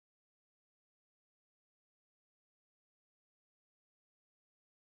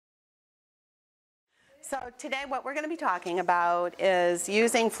So today what we're going to be talking about is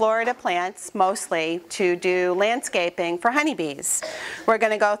using Florida plants mostly to do landscaping for honeybees. We're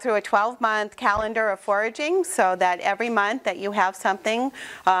going to go through a 12-month calendar of foraging so that every month that you have something,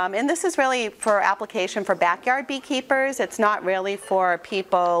 and this is really for application for backyard beekeepers. It's not really for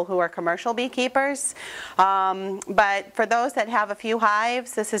people who are commercial beekeepers, but for those that have a few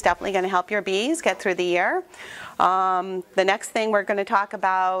hives, this is definitely going to help your bees get through the year. The next thing we're going to talk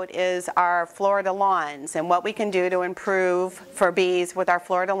about is our Florida lawns and what we can do to improve for bees with our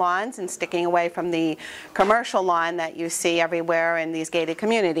Florida lawns and sticking away from the commercial lawn that you see everywhere in these gated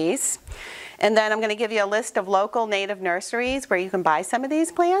communities. And then I'm going to give you a list of local native nurseries where you can buy some of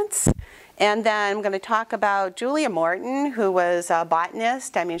these plants. And then I'm going to talk about Julia Morton, who was a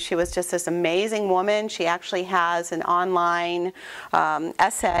botanist. I mean, she was just this amazing woman. She actually has an online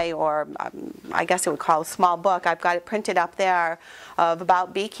essay, or I guess it would call a small book. I've got it printed up there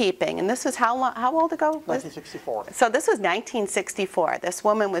about beekeeping. And this is how old ago? 1964. So this was 1964. This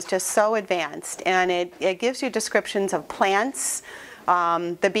woman was just so advanced. And it gives you descriptions of plants,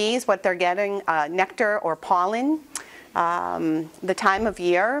 the bees, what they're getting, nectar or pollen, the time of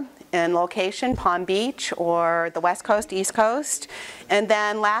year, and location, Palm Beach or the West Coast, East Coast. And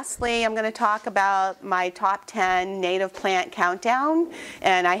then lastly, I'm going to talk about my top 10 native plant countdown,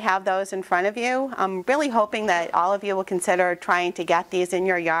 and I have those in front of you. I'm really hoping that all of you will consider trying to get these in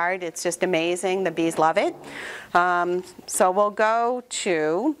your yard. It's just amazing. The bees love it. So we'll go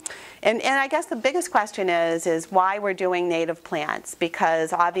to, and I guess the biggest question is why we're doing native plants,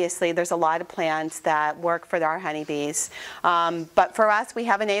 because obviously there's a lot of plants that work for our honeybees. But for us, we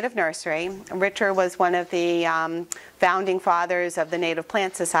have a native nursery. Richard was one of the founding fathers of the Native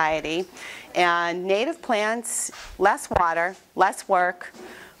Plant Society. And native plants, less water, less work,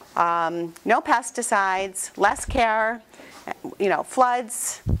 no pesticides, less care, you know,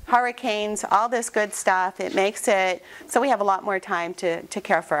 floods, hurricanes, all this good stuff. It makes it so we have a lot more time to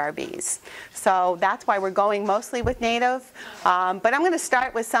care for our bees. So that's why we're going mostly with native. But I'm going to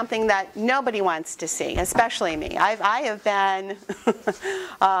start with something that nobody wants to see, especially me. I have been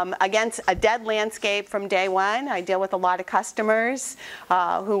against a dead landscape from day one. I deal with a lot of customers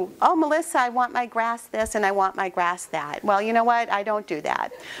who, oh, Melissa, I want my grass this and I want my grass that. Well, you know what? I don't do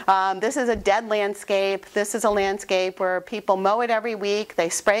that. This is a dead landscape. This is a landscape where people mow it every week. They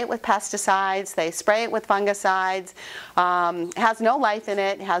spray it with pesticides. They spray it with fungicides. It has no life in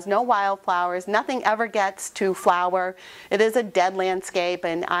it. It has no wildflowers. Nothing ever gets to flower. It is a dead landscape,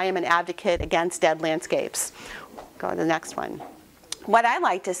 and I am an advocate against dead landscapes. Go to the next one. What I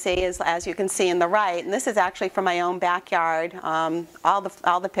like to see is, as you can see in the right, and this is actually from my own backyard, all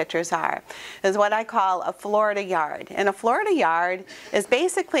the pictures are, is what I call a Florida yard. And a Florida yard is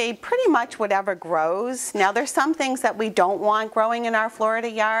basically pretty much whatever grows. Now there's some things that we don't want growing in our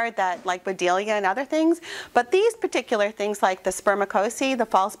Florida yard, that like Budelia and other things, but these particular things like the spermacosi, the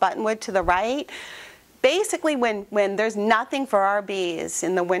false buttonwood to the right, basically, when there's nothing for our bees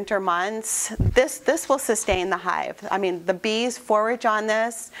in the winter months, this will sustain the hive. I mean, the bees forage on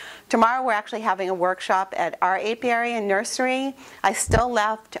this. Tomorrow we're actually having a workshop at our apiary and nursery. I still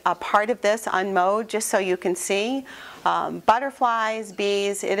left a part of this unmowed just so you can see. Butterflies,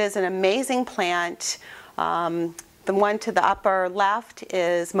 bees, it is an amazing plant. The one to the upper left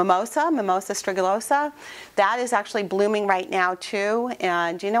is Mimosa strigulosa. That is actually blooming right now too.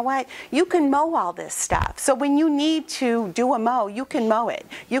 And you know what? You can mow all this stuff. So when you need to do a mow, you can mow it.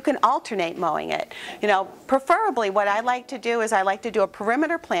 You can alternate mowing it. You know, preferably what I like to do is I like to do a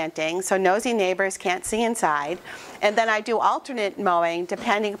perimeter planting so nosy neighbors can't see inside. And then I do alternate mowing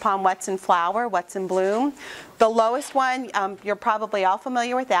depending upon what's in flower, what's in bloom. The lowest one, you're probably all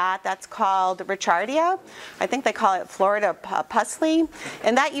familiar with that. That's called Richardia. I think they call it Florida Pusley.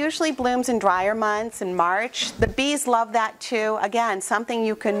 And that usually blooms in drier months in March. The bees love that too. Again, something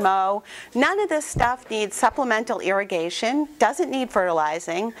you can mow. None of this stuff needs supplemental irrigation, doesn't need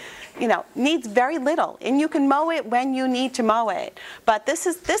fertilizing, you know, needs very little. And you can mow it when you need to mow it. But this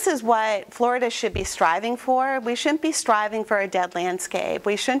is what Florida should be striving for. We shouldn't be striving for a dead landscape.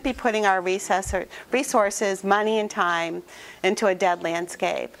 We shouldn't be putting our resources, money and time into a dead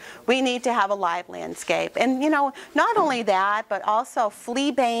landscape. We need to have a live landscape. And you know, not only that, but also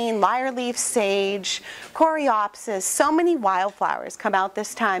fleabane, lyre-leaf sage, coreopsis, so many wildflowers come out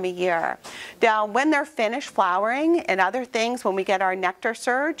this time of year. Now, when they're finished flowering and other things, when we get our nectar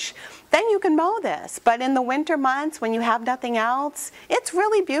surge, then you can mow this. But in the winter months, when you have nothing else, it's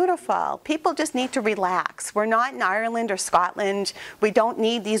really beautiful. People just need to relax. We're not in Ireland or Scotland. We don't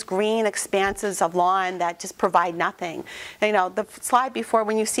need these green expanses of lawn that just provide nothing. And, you know, the slide before,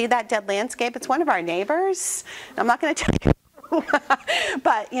 when you see that dead landscape, it's one of our neighbors. I'm not going to tell you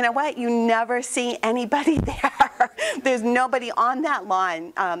But you know what? You never see anybody there. There's nobody on that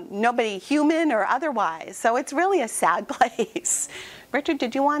lawn, nobody human or otherwise. So it's really a sad place. Richard,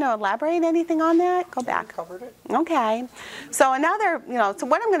 did you want to elaborate anything on that? Go back. We covered it. Okay. So another, so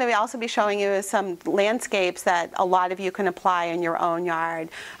what I'm going to also be showing you is some landscapes that a lot of you can apply in your own yard.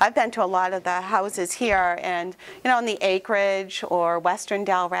 I've been to a lot of the houses here, and in the acreage or Western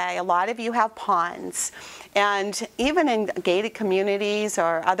Delray, a lot of you have ponds. And even in gated communities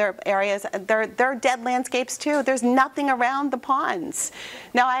or other areas, they're dead landscapes too. There's nothing around the ponds.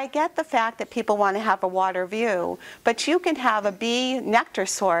 Now, I get the fact that people want to have a water view, but you can have a bee nectar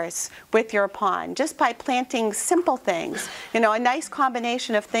source with your pond just by planting simple things. A nice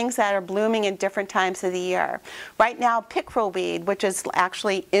combination of things that are blooming in different times of the year. Right now, pickerel weed, which is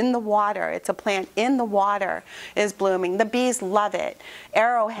actually in the water, it's a plant in the water, is blooming. The bees love it.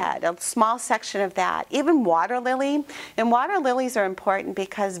 Arrowhead, a small section of that. Even water lily. And water lilies are important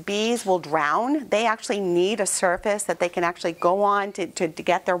because bees will drown. They actually need a surface that they can actually go on to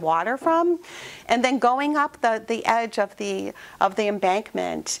get their water from. And then going up the edge of the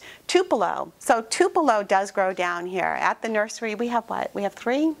embankment, tupelo. So tupelo does grow down here. At the nursery, we have what? We have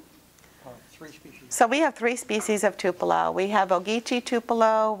three? 3 species. So we have 3 species of tupelo. We have Ogeechee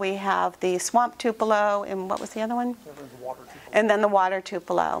tupelo, we have the swamp tupelo, and what was the other one? And then the water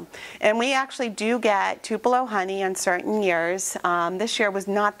tupelo. And we actually do get tupelo honey in certain years. This year was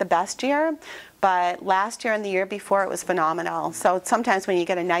not the best year, but last year and the year before it was phenomenal. So sometimes when you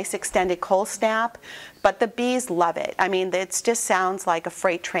get a nice extended cold snap, but the bees love it. I mean, it just sounds like a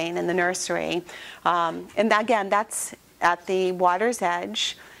freight train in the nursery. And again, that's at the water's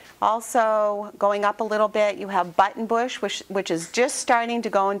edge. Also, going up a little bit, you have buttonbush, which is just starting to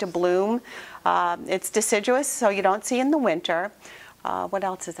go into bloom. It's deciduous, so you don't see in the winter. What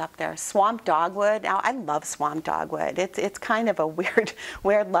else is up there? Swamp dogwood. Now, I love swamp dogwood. It's kind of a weird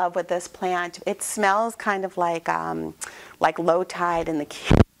love with this plant. It smells kind of like low tide in the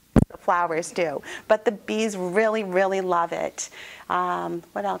flowers do, but the bees really, really love it.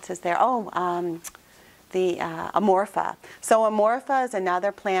 What else is there? The amorpha. So amorpha is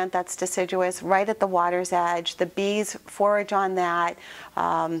another plant that's deciduous right at the water's edge. The bees forage on that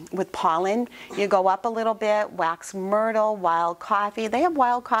with pollen. You go up a little bit, wax myrtle, wild coffee. They have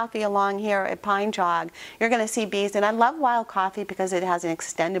wild coffee along here at Pine Jog. You're going to see bees, and I love wild coffee because it has an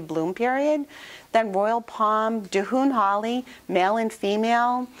extended bloom period. Then royal palm, Dahoon holly, male and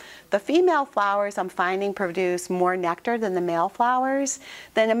female. The female flowers I'm finding produce more nectar than the male flowers.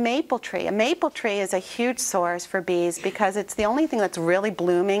 Then a maple tree. A maple tree is a huge source for bees because it's the only thing that's really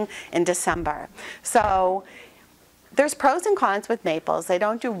blooming in December. So there's pros and cons with maples. They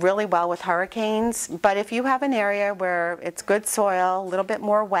don't do really well with hurricanes, but if you have an area where it's good soil, a little bit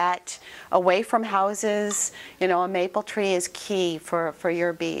more wet, away from houses, a maple tree is key for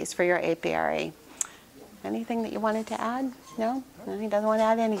your bees, for your apiary. Anything that you wanted to add? No? He doesn't want to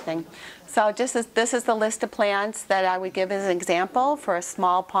add anything. So this is the list of plants that I would give as an example for a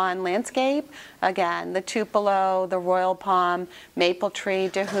small pond landscape. Again, the tupelo, the royal palm, maple tree,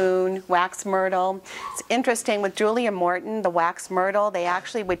 Dahoon, wax myrtle. It's interesting with Julia Morton, the wax myrtle, they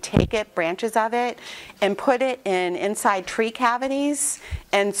actually would take branches of it, and put it inside tree cavities,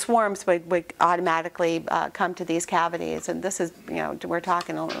 and swarms would automatically come to these cavities. And this is, we're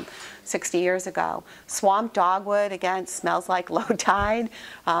talking 60 years ago. Swamp dogwood, again, smells like low tide.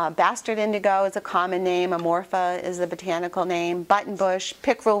 Bastard indigo is a common name. Amorpha is the botanical name. Buttonbush,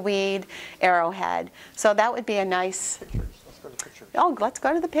 pickerel weed, arrowhead. So that would be a nice... Pictures. Let's go to pictures. Oh, let's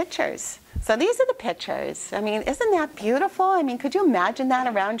go to the pictures. So these are the pictures. I mean, isn't that beautiful? I mean, could you imagine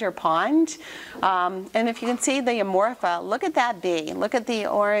that around your pond? And if you can see the amorpha, look at that bee. Look at the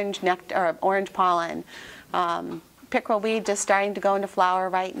orange nectar, or orange pollen. Pickerel weed just starting to go into flower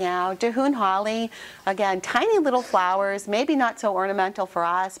right now. Dahoon holly, again, tiny little flowers, maybe not so ornamental for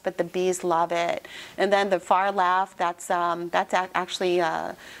us, but the bees love it. And then the far left, that's actually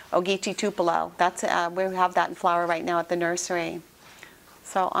Ogeechee tupelo. We have that in flower right now at the nursery.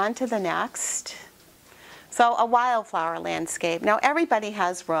 So on to the next. So a wildflower landscape. Now everybody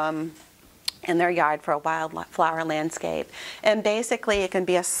has room in their yard for a wildflower landscape. And basically it can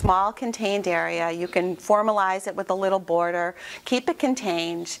be a small contained area. You can formalize it with a little border, keep it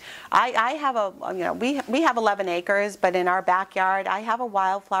contained. I have we have 11 acres, but in our backyard I have a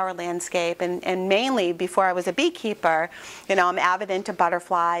wildflower landscape, and mainly before I was a beekeeper, I'm avid into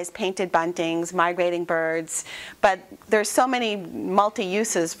butterflies, painted buntings, migrating birds, but there's so many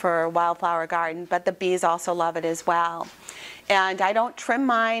multi-uses for a wildflower garden, but the bees also love it as well. And I don't trim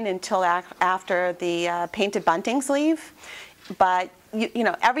mine until after the painted buntings leave, but you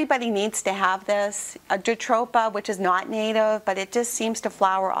know, everybody needs to have this. A Jatropha, which is not native, but it just seems to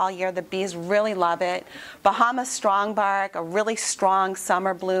flower all year. The bees really love it. Bahama strongbark, a really strong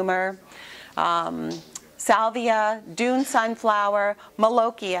summer bloomer. Salvia, dune sunflower,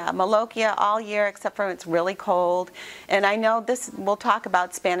 Malokia. Malokia all year except for when it's really cold. And I know this, we'll talk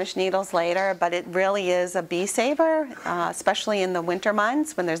about Spanish needles later, but it really is a bee saver, especially in the winter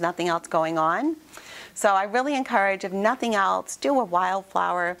months when there's nothing else going on. So I really encourage, if nothing else, do a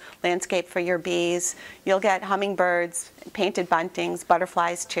wildflower landscape for your bees. You'll get hummingbirds, painted buntings,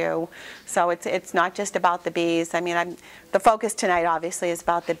 butterflies too. So it's not just about the bees. I mean, the focus tonight obviously is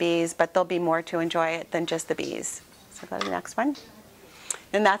about the bees, but there'll be more to enjoy it than just the bees. So go to the next one.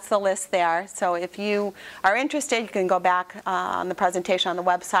 And that's the list there. So if you are interested, you can go back on the presentation on the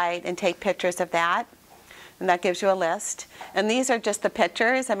website and take pictures of that. And that gives you a list. And these are just the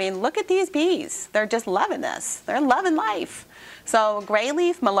pictures. I mean, look at these bees. They're just loving this. They're loving life. So gray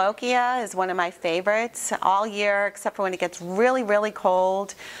leaf Malokia is one of my favorites all year, except for when it gets really, really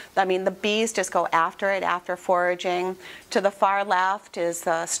cold. I mean, the bees just go after it after foraging. To the far left is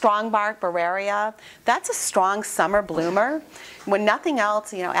the strongbark Beraria. That's a strong summer bloomer. When nothing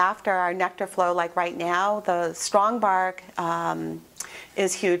else, you know, after our nectar flow like right now, the strongbark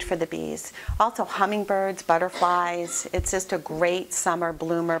is huge for the bees. Also hummingbirds, butterflies. It's just a great summer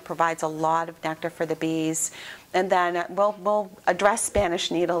bloomer, provides a lot of nectar for the bees. And then we'll address Spanish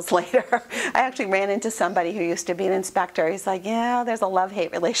needles later. I actually ran into somebody who used to be an inspector. He's like, yeah, there's a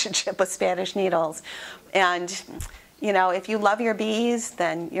love-hate relationship with Spanish needles. And, you know, if you love your bees,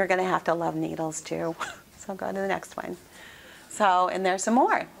 then you're going to have to love needles too. So go to the next one. So, and there's some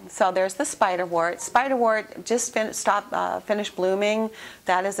more. So there's the spiderwort. Spiderwort just finished blooming.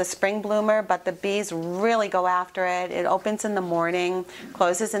 That is a spring bloomer, but the bees really go after it. It opens in the morning,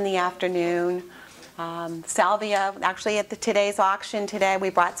 closes in the afternoon. Salvia, actually at today's auction today,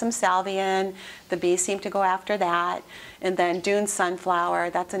 we brought some salvia in. The bees seem to go after that. And then dune sunflower,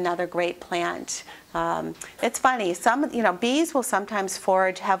 that's another great plant. It's funny, bees will sometimes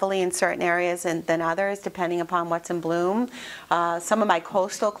forage heavily in certain areas than others, depending upon what's in bloom. Some of my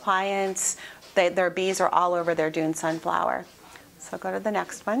coastal clients, their bees are all over their dune sunflower. So go to the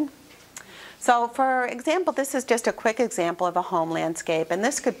next one. So for example, this is just a quick example of a home landscape, and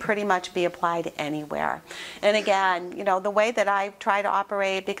this could pretty much be applied anywhere. And again, you know, the way that I try to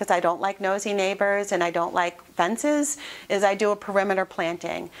operate, because I don't like nosy neighbors and I don't like fences, is I do a perimeter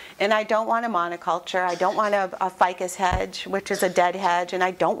planting. And I don't want a monoculture, I don't want a ficus hedge, which is a dead hedge, and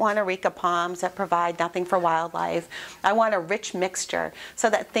I don't want areca palms that provide nothing for wildlife. I want a rich mixture so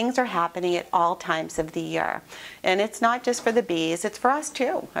that things are happening at all times of the year. And it's not just for the bees, it's for us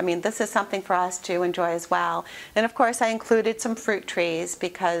too. I mean, this is something for us to enjoy as well. And of course I included some fruit trees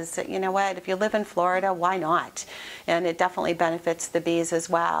because, you know what, if you live in Florida, why not? And it definitely benefits the bees as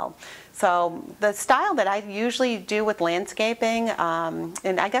well. So the style that I usually do with landscaping,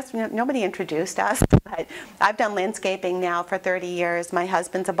 and I guess nobody introduced us, but I've done landscaping now for 30 years. My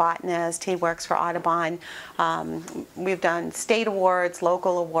husband's a botanist. He works for Audubon. We've done state awards,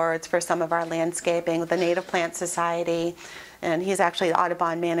 local awards for some of our landscaping with the Native Plant Society. And he's actually the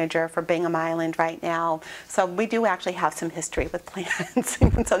Audubon manager for Bingham Island right now. So we do actually have some history with plants.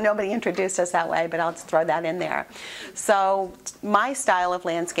 So nobody introduced us that way, but I'll just throw that in there. So my style of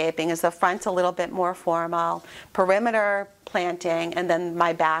landscaping is the front's a little bit more formal, perimeter planting, and then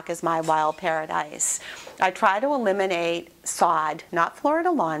my back is my wild paradise. I try to eliminate sod, not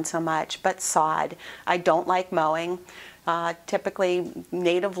Florida lawn so much, but sod. I don't like mowing. Typically,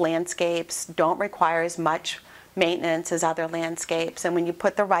 native landscapes don't require as much maintenance as other landscapes, and when you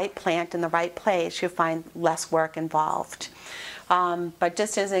put the right plant in the right place, you find less work involved. But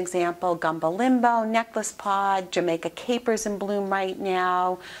just as an example, gumbo limbo, necklace pod, Jamaica capers in bloom right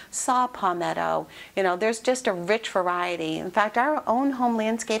now, saw palmetto. You know, there's just a rich variety. In fact, our own home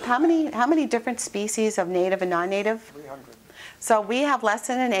landscape, how many different species of native and non-native? 300. So we have less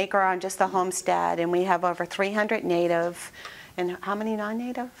than an acre on just the homestead, and we have over 300 native. And how many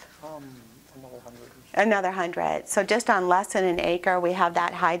non-native? Another 100. Another 100. So just on less than an acre, we have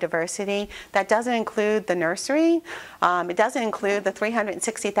that high diversity. That doesn't include the nursery. It doesn't include the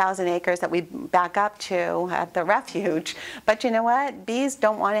 360,000 acres that we back up to at the refuge. But you know what? Bees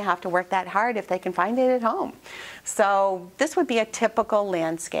don't want to have to work that hard if they can find it at home. So this would be a typical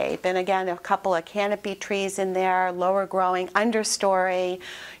landscape. And again, a couple of canopy trees in there, lower growing, understory.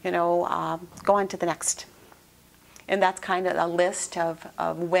 You know, go on to the next. And that's kind of a list of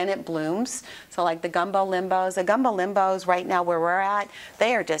when it blooms. So like the gumbo limbos right now where we're at,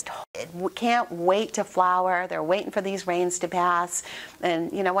 they are just, can't wait to flower. They're waiting for these rains to pass.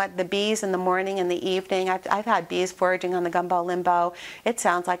 And you know what, the bees in the morning and the evening, I've had bees foraging on the gumbo limbo. It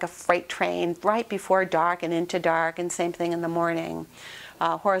sounds like a freight train right before dark and into dark, and same thing in the morning.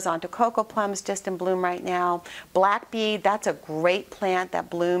 Horizontal cocoa plums just in bloom right now. Blackbead, that's a great plant that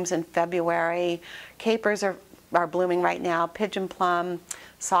blooms in February. Capers are blooming right now. Pigeon plum,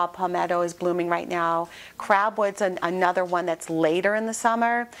 saw palmetto is blooming right now. Crabwood's another one that's later in the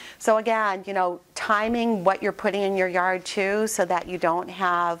summer. So again, you know, timing what you're putting in your yard too, so that you don't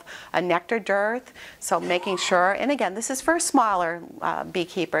have a nectar dearth. So making sure, and again, this is for smaller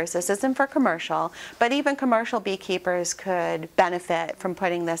beekeepers. This isn't for commercial, but even commercial beekeepers could benefit from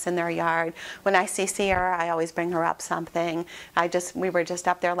putting this in their yard. When I see Sierra, I always bring her up something. We were just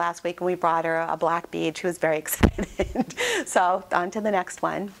up there last week and we brought her a blackbead. She was very excited. So on to the next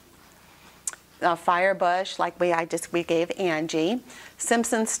one. Firebush, like we gave Angie.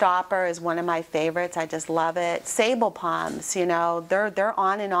 Simpson stopper is one of my favorites. I just love it. Sable palms, you know, they're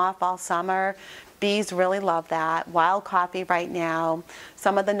on and off all summer. Bees really love that. Wild coffee right now.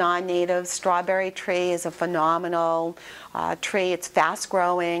 Some of the non-native. Strawberry tree is a phenomenal tree. It's fast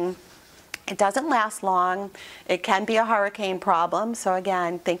growing. It doesn't last long. It can be a hurricane problem. So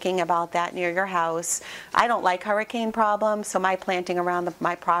again, thinking about that near your house. I don't like hurricane problems, so my planting around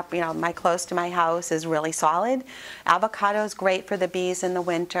my property, you know, close to my house is really solid. Avocado is great for the bees in the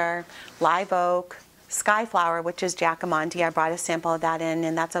winter. Live oak, skyflower, which is Jacquemonte. I brought a sample of that in,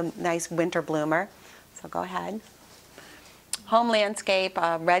 and that's a nice winter bloomer. So go ahead. Home landscape,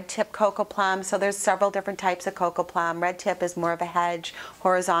 red tip cocoa plum. So there's several different types of cocoa plum. Red tip is more of a hedge.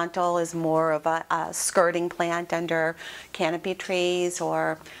 Horizontal is more of a skirting plant under canopy trees,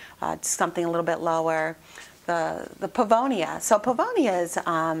 or something a little bit lower. The pavonia. So pavonia is,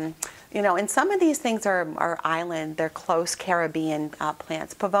 you know, and some of these things are island. They're close Caribbean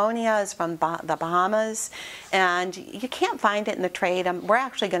plants. Pavonia is from the Bahamas, and you can't find it in the trade. We're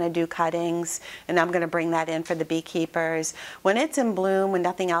actually going to do cuttings, and I'm going to bring that in for the beekeepers. When it's in bloom, when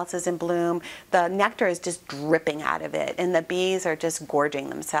nothing else is in bloom, the nectar is just dripping out of it, and the bees are just gorging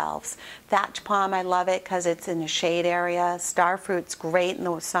themselves. Thatch palm, I love it because it's in a shade area. Starfruit's great in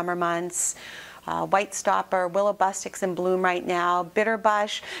the summer months. White stopper, willow bustick's in bloom right now.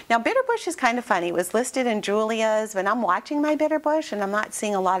 Bitterbush. Now bitterbush is kind of funny. It was listed in Julia's, but I'm watching my bitterbush and I'm not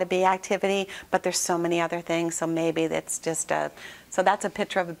seeing a lot of bee activity, but there's so many other things, so maybe that's just so that's a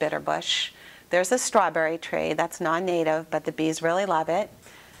picture of a bitterbush. There's a strawberry tree that's non-native, but the bees really love it.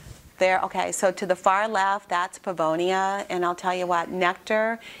 There, okay, so to the far left, that's pavonia, and I'll tell you what,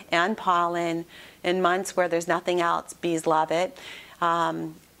 nectar and pollen in months where there's nothing else, bees love it.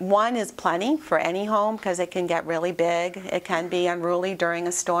 One is plenty for any home because it can get really big. It can be unruly during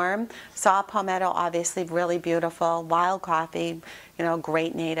a storm. Saw palmetto, obviously really beautiful. Wild coffee, you know,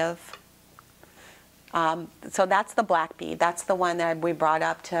 great native. So that's the blackbead. That's the one that we brought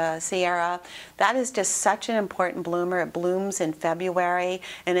up to Sierra. That is just such an important bloomer. It blooms in February,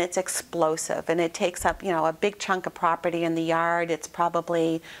 and it's explosive, and it takes up, you know, a big chunk of property in the yard. It's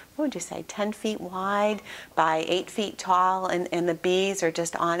probably, what would you say, 10 feet wide by 8 feet tall, and the bees are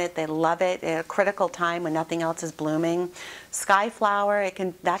just on it. They love it at a critical time when nothing else is blooming. Skyflower,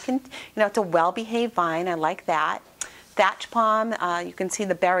 you know, it's a well-behaved vine. I like that. Thatch palm, you can see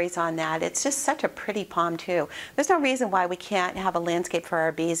the berries on that. It's just such a pretty palm too. There's no reason why we can't have a landscape for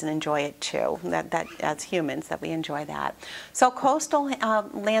our bees and enjoy it too. That as humans, that we enjoy that. So coastal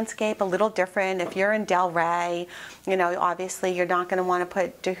landscape, a little different. If you're in Delray, you know, obviously you're not going to want to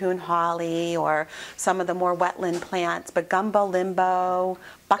put Dahoon holly or some of the more wetland plants, but gumbo limbo,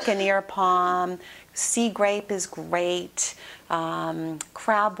 buccaneer palm, sea grape is great.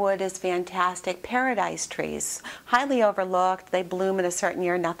 Crabwood is fantastic. Paradise trees, highly overlooked. They bloom in a certain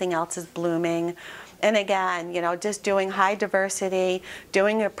year, nothing else is blooming. And again, you know, just doing high diversity,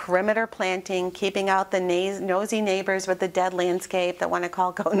 doing a perimeter planting, keeping out the nosy neighbors with the dead landscape that want to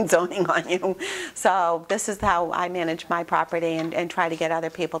call code and zoning on you. So this is how I manage my property and try to get other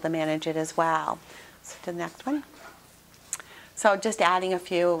people to manage it as well. So to the next one. So just adding a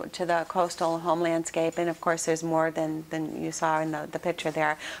few to the coastal home landscape, and of course there's more than you saw in the picture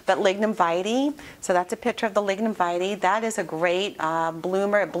there. But lignum vitae, so that's a picture of the lignum vitae. That is a great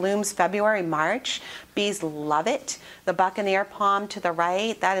bloomer. It blooms February, March. Bees love it. The buccaneer palm to the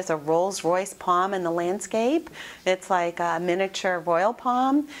right, that is a Rolls-Royce palm in the landscape. It's like a miniature royal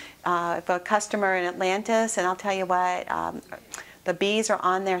palm. If a customer in Atlantis, and I'll tell you what, the bees are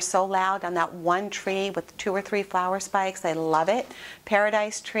on there so loud on that one tree with 2 or 3 flower spikes. They love it.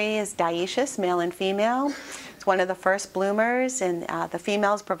 Paradise tree is dioecious, male and female. It's one of the first bloomers, and the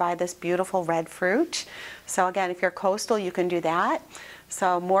females provide this beautiful red fruit. So again, if you're coastal, you can do that.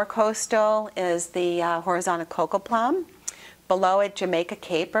 So more coastal is the horizontal cocoa plum. Below it, Jamaica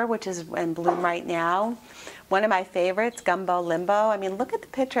caper, which is in bloom right now. One of my favorites, gumbo limbo. I mean, look at the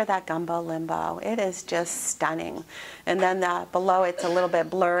picture of that gumbo limbo. It is just stunning. And then below it's a little bit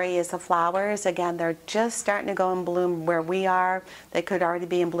blurry is the flowers. Again, they're just starting to go in bloom where we are. They could already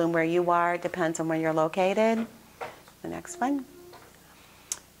be in bloom where you are. It depends on where you're located. The next one.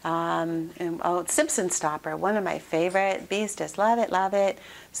 Simpson stopper, one of my favorite. Bees just love it, love it.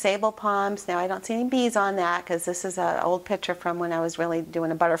 Sable palms. Now I don't see any bees on that because this is an old picture from when I was really doing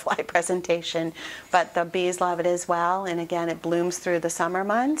a butterfly presentation. But the bees love it as well. And again, it blooms through the summer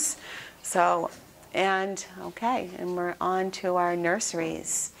months. So, and we're on to our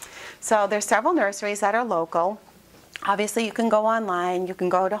nurseries. So there's several nurseries that are local. Obviously, you can go online. You can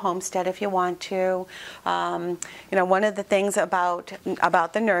go to Homestead if you want to. You know, one of the things about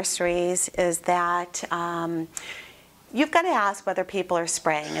the nurseries is that you've got to ask whether people are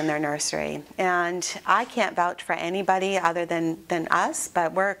spraying in their nursery. And I can't vouch for anybody other than us,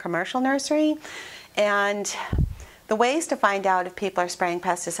 but we're a commercial nursery. And the ways to find out if people are spraying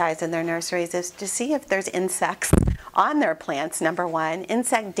pesticides in their nurseries is to see if there's insects on their plants, number one,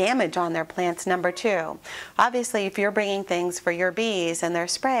 insect damage on their plants, number two. Obviously, if you're bringing things for your bees and they're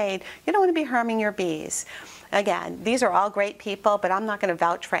sprayed, you don't want to be harming your bees. Again, these are all great people, but I'm not going to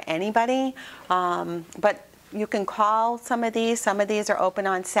vouch for anybody. But you can call some of these. Some of these are open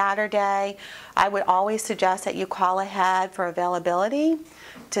on Saturday. I would always suggest that you call ahead for availability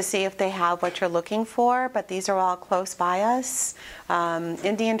to see if they have what you're looking for, but these are all close by us.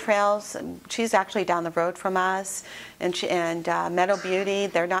 Indian Trails, she's actually down the road from us, and Meadow Beauty,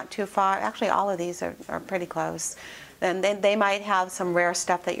 they're not too far. Actually, all of these are pretty close. And they might have some rare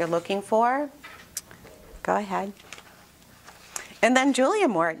stuff that you're looking for. Go ahead. And then Julia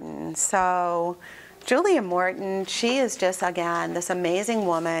Morton. So Julia Morton, she is just, again, this amazing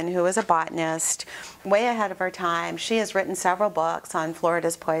woman who is a botanist, way ahead of her time. She has written several books on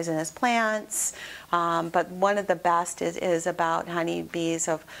Florida's poisonous plants, but one of the best is about honeybees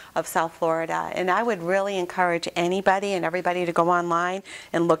of South Florida. And I would really encourage anybody and everybody to go online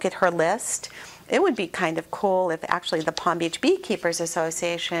and look at her list. It would be kind of cool if actually the Palm Beach Beekeepers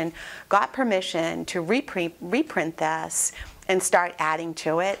Association got permission to reprint this and start adding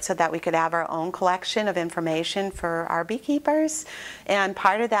to it so that we could have our own collection of information for our beekeepers. And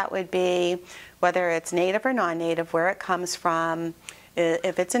part of that would be whether it's native or non-native, where it comes from,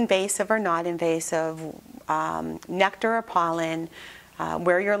 if it's invasive or not invasive, nectar or pollen,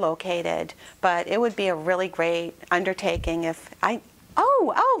 where you're located. But it would be a really great undertaking if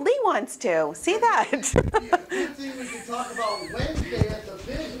Lee wants to. See that? Good thing we can talk about Wednesday at the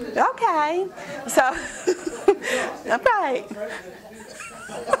business. Okay. So, right.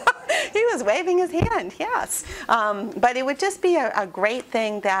 He was waving his hand, yes. But it would just be a great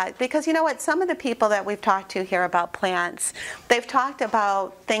thing that, because you know what, some of the people that we've talked to here about plants, they've talked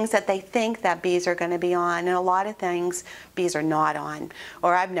about things that they think that bees are going to be on, and a lot of things bees are not on,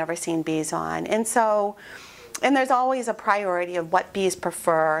 or I've never seen bees on. And so, and there's always a priority of what bees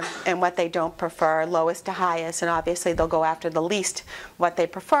prefer and what they don't prefer, lowest to highest, and obviously they'll go after the least what they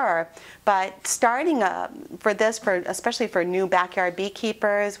prefer. But starting for this, especially for new backyard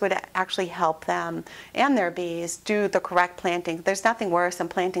beekeepers, would actually help them and their bees do the correct planting. There's nothing worse than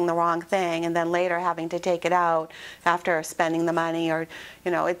planting the wrong thing and then later having to take it out after spending the money, or,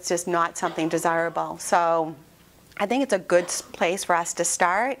 you know, it's just not something desirable. So I think it's a good place for us to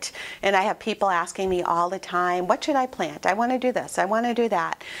start, and I have people asking me all the time, what should I plant? I want to do this, I want to do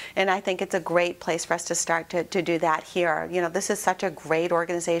that, and I think it's a great place for us to start to do that here. You know, this is such a great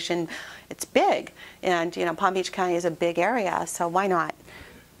organization. It's big, and you know, Palm Beach County is a big area, so why not?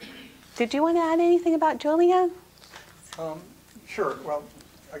 Did you want to add anything about Julia? Sure. Well,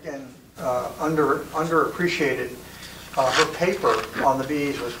 again, underappreciated. Her paper on the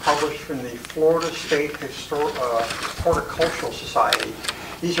bees was published in the Florida State Horticultural Society.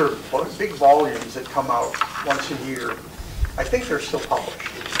 These are big volumes that come out once a year. I think they're still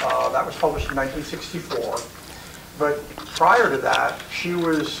published. That was published in 1964. But prior to that, she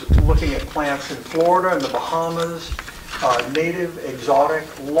was looking at plants in Florida and the Bahamas, native, exotic,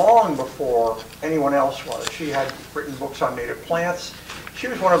 long before anyone else was. She had written books on native plants. She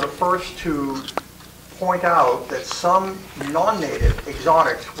was one of the first to point out that some non-native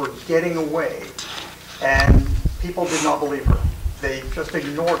exotics were getting away, and people did not believe her. They just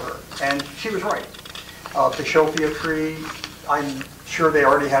ignored her, and she was right. The Shophia tree, I'm sure they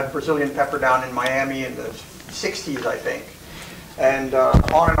already had Brazilian pepper down in Miami in the 60s, I think, and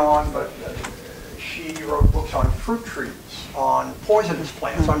on, but she wrote books on fruit trees, on poisonous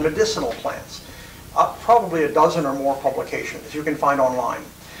plants, on medicinal plants. Probably a dozen or more publications you can find online.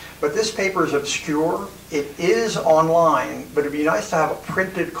 But this paper is obscure. It is online, but it'd be nice to have a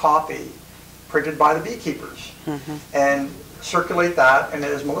printed copy, printed by the beekeepers, and circulate that. And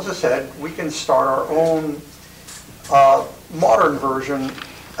as Melissa said, we can start our own modern version,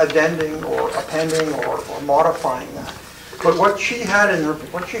 addending or appending or modifying that. But what she has in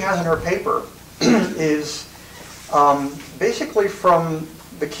her paper is basically from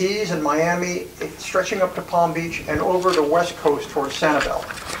the Keys and Miami, stretching up to Palm Beach and over the west coast towards Sanibel.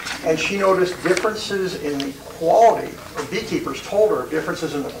 And she noticed differences in the quality, or beekeepers told her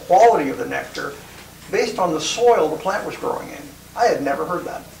differences in the quality of the nectar based on the soil the plant was growing in. I had never heard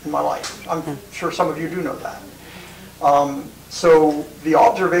that in my life. I'm sure some of you do know that. So the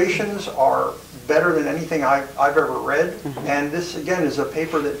observations are better than anything I've ever read. And this, again, is a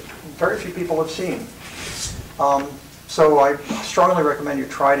paper that very few people have seen. So I strongly recommend you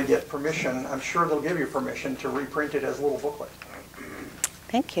try to get permission. I'm sure they'll give you permission to reprint it as a little booklet.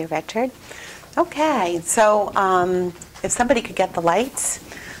 Thank you, Richard. Okay, so if somebody could get the lights.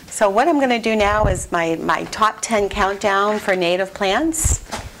 So what I'm going to do now is my top 10 countdown for native plants.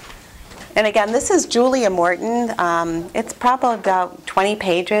 And again, this is Julia Morton. It's probably about 20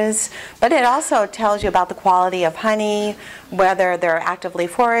 pages, but it also tells you about the quality of honey, whether they're actively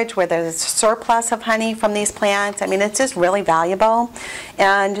foraged, whether there's surplus of honey from these plants. I mean, it's just really valuable.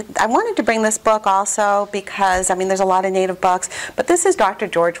 And I wanted to bring this book also because, I mean, there's a lot of native books, but this is Dr.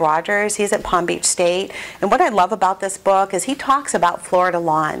 George Rogers. He's at Palm Beach State. And what I love about this book is he talks about Florida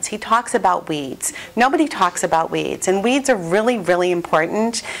lawns. He talks about weeds. Nobody talks about weeds. And weeds are really, really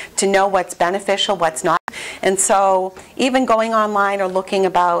important to know what's beneficial, what's not. And so even going online or looking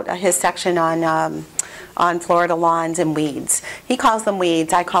about his section on Florida lawns and weeds. He calls them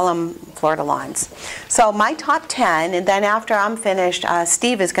weeds. I call them Florida lawns. So my top 10, and then after I'm finished,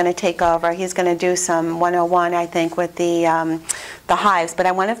 Steve is going to take over. He's going to do some 101, I think, with the hives. But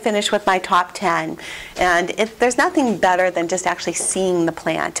I want to finish with my top 10. And there's nothing better than just actually seeing the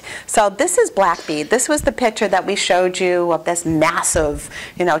plant. So this is blackbead. This was the picture that we showed you of this massive,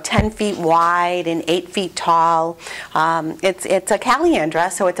 10 feet wide and 8 feet tall. It's a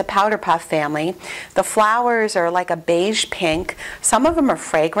Caliandra, so it's a powder puff family. The flowers are like a beige pink. Some of them are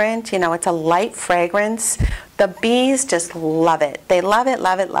fragrant. It's a light fragrance. The bees just love it. They love it,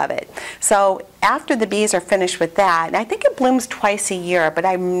 love it, love it. So after the bees are finished with that, and I think it blooms twice a year, but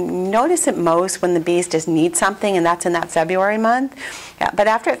I notice it most when the bees just need something, and that's in that February month. Yeah, but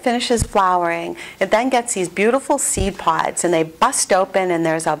after it finishes flowering, it then gets these beautiful seed pods, and they bust open, and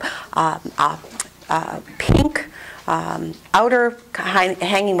there's a pink outer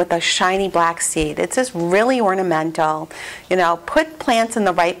hanging with a shiny black seed. It's just really ornamental. Put plants in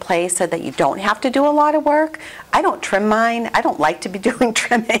the right place so that you don't have to do a lot of work. I don't trim mine. I don't like to be doing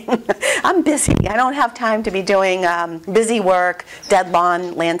trimming. I'm busy. I don't have time to be doing busy work, dead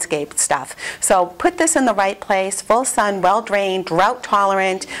lawn, landscape stuff. So put this in the right place, full sun, well drained, drought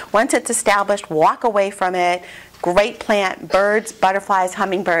tolerant. Once it's established, walk away from it. Great plant, birds, butterflies,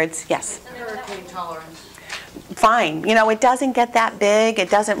 hummingbirds. Yes? Hurricane tolerance. Fine. It doesn't get that big. It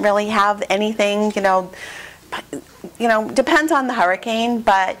doesn't really have anything, depends on the hurricane,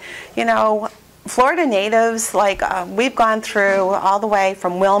 but, Florida natives, like we've gone through all the way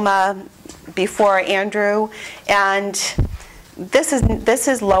from Wilma before Andrew, and this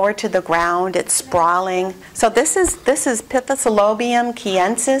is lower to the ground. It's sprawling. So this is Pithecolobium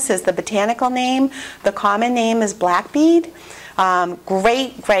chiensis is the botanical name. The common name is blackbead.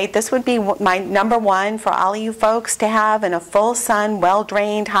 Great. This would be my number one for all of you folks to have in a full sun,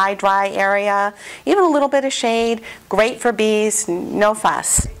 well-drained, high dry area. Even a little bit of shade. Great for bees, no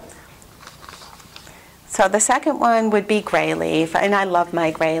fuss. So the second one would be gray leaf, and I love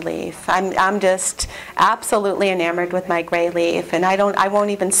my gray leaf. I'm just absolutely enamored with my gray leaf, and I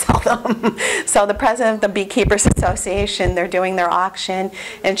won't even sell them. So the president of the Beekeepers Association, they're doing their auction,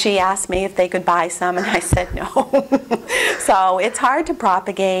 and she asked me if they could buy some, and I said no. So it's hard to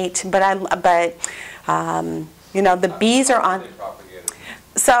propagate, but the bees are on.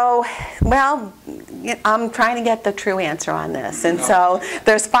 So, well, I'm trying to get the true answer on this. And so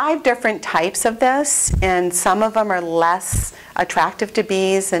there's 5 different types of this, and some of them are less attractive to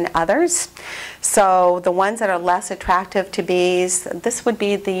bees than others. So the ones that are less attractive to bees, this would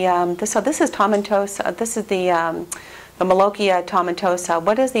be the, so this is tomentosa, this is the Malochia tomentosa.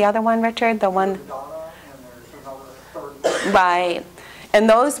 What is the other one, Richard? The one? Right. And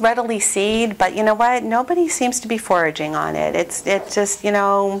those readily seed, but you know what? Nobody seems to be foraging on it. It's just, The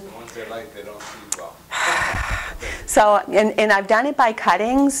ones they like, they don't seed well. So, and I've done it by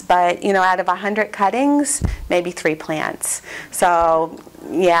cuttings, but you know, out of 100 cuttings, maybe 3 plants. So,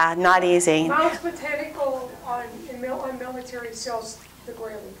 yeah, not easy. Mounds Botanical on military sells the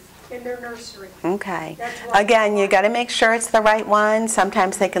gray leaf in their nursery. Okay. Again, you got to make sure it's the right one.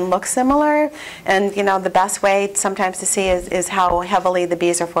 Sometimes they can look similar, and you know, the best way sometimes to see is how heavily the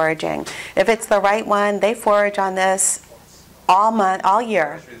bees are foraging. If it's the right one, they forage on this all month, all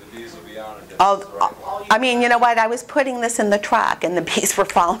year. I mean, you know what? I was putting this in the truck, and the bees were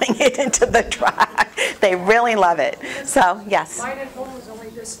following it into the truck. They really love it. So, yes. Mine at home is only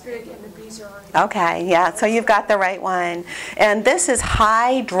this big, and the bees are on it. Okay, yeah, so you've got the right one. And this is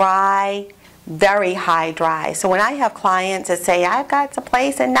high, dry, very high dry. So when I have clients that say, I've got a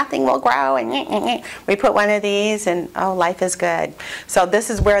place and nothing will grow, and we put one of these, and oh, life is good. So this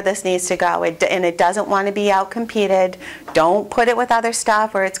is where this needs to go. And it doesn't want to be out-competed. Don't put it with other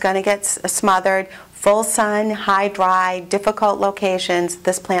stuff where it's going to get smothered. Full sun, high dry, difficult locations.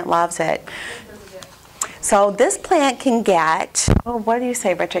 This plant loves it. So this plant can get, oh, what do you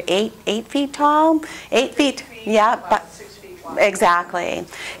say, Richard? 8 feet tall? 8 feet, yeah, but 6 feet wide. exactly.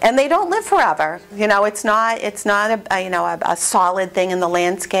 And they don't live forever. You know, it's not a you know, a solid thing in the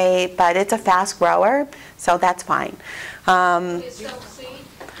landscape, but it's a fast grower, so that's fine.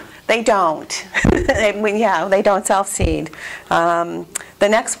 They don't. Yeah, they don't self-seed. The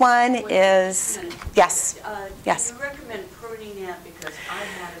next one is, yes, yes. Do you recommend pruning that? Because I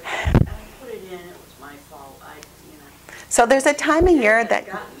put it in, it was my fault. So there's a time of year that,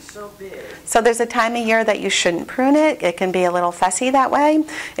 It's gotten so big. so there's a time of year that you shouldn't prune it. It can be a little fussy that way.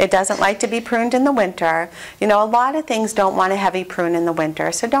 It doesn't like to be pruned in the winter. You know, a lot of things don't want a heavy prune in the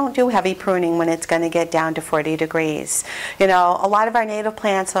winter, so don't do heavy pruning when it's going to get down to 40 degrees. You know, a lot of our native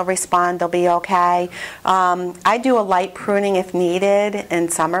plants will respond, they'll be okay. I do a light pruning if needed in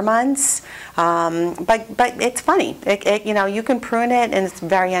summer months, but it's funny. You know, you can prune it and it's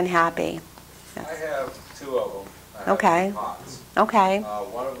very unhappy. I have 2 of them. I have Okay. 2 pots. Okay.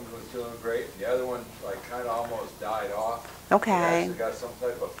 One of them was doing great. The other one, like, kind of almost died off. Okay. It actually got some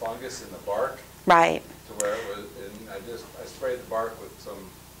type of fungus in the bark Right. to where it was, and I sprayed the bark with some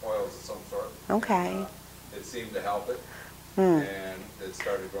oils of some sort. Okay. And, it seemed to help it, and it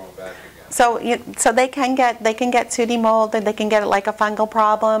started growing back again. So they can get sooty mold, and they can get like a fungal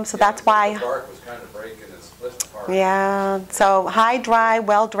problem. So that's why. The bark was kind of breaking and split apart. Yeah, so high, dry,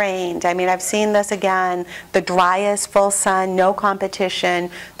 well drained. I mean, I've seen this again, the driest, full sun, no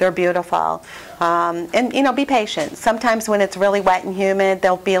competition. They're beautiful. And, you know, be patient. Sometimes when it's really wet and humid,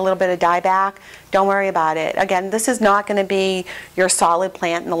 there'll be a little bit of dieback. Don't worry about it. Again, this is not going to be your solid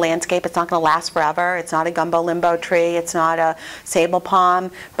plant in the landscape. It's not going to last forever. It's not a gumbo limbo tree. It's not a sable palm,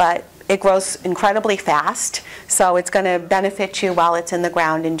 but it grows incredibly fast. So it's going to benefit you while it's in the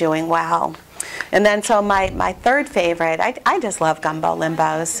ground and doing well. And then, so my third favorite, I just love gumbo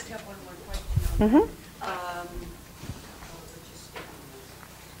limbos. Mm-hmm.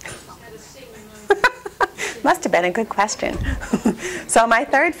 Must have been a good question. So my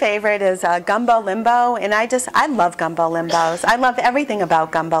third favorite is gumbo limbo, and I love gumbo limbos. I love everything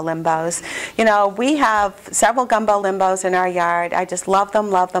about gumbo limbos. You know, we have several gumbo limbos in our yard. I just love them,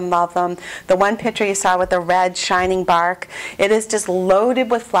 love them, love them. The one picture you saw with the red shining bark, it is just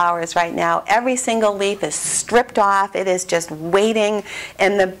loaded with flowers right now. Every single leaf is stripped off. It is just waiting,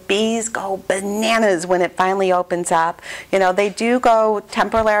 and the bees go bananas when it finally opens up. You know, they do go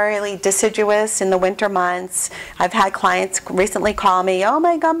temporarily deciduous in the winter months. I've had clients recently call me, oh,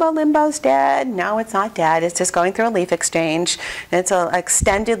 my gumbo limbo's dead. No, it's not dead. It's just going through a leaf exchange. It's an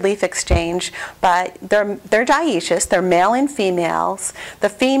extended leaf exchange, but they're dioecious. They're male and females. The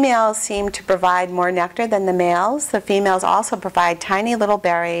females seem to provide more nectar than the males. The females also provide tiny little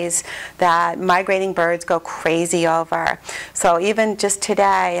berries that migrating birds go crazy over. So even just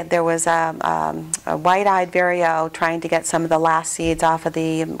today, there was a white-eyed vireo trying to get some of the last seeds off of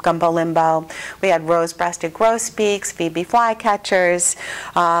the gumbo limbo. We had rose-breasted grosbeaks, Phoebe flycatchers.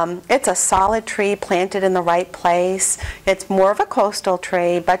 It's a solid tree planted in the right place. It's more of a coastal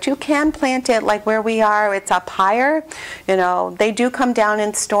tree, but you can plant it like where we are. It's up higher. You know, they do come down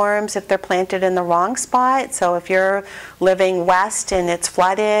in storms if they're planted in the wrong spot. So if you're living west and it's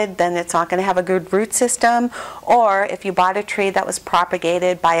flooded, then it's not going to have a good root system. Or if you bought a tree that was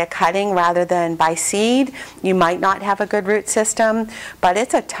propagated by a cutting rather than by seed, you might not have a good root system. But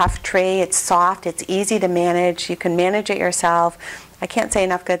it's a tough tree. It's soft. It's easy to manage. You can manage it yourself. I can't say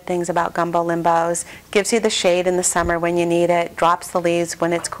enough good things about gumbo limbos. Gives you the shade in the summer when you need it. Drops the leaves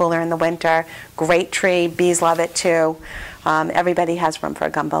when it's cooler in the winter. Great tree. Bees love it too. Everybody has room for a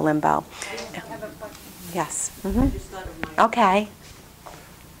gumbo limbo. Yes. Mm-hmm. Okay.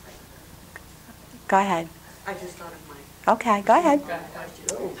 Go ahead. I just thought of mine. Okay, go ahead.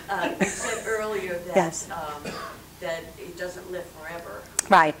 You said earlier that, Yes. That it doesn't live forever.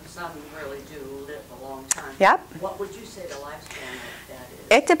 Right. Some really do live a long time. Yep. What would you say the lifespan of that is?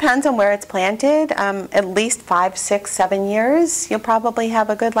 It depends on where it's planted. At least 5, 6, 7 years, you'll probably have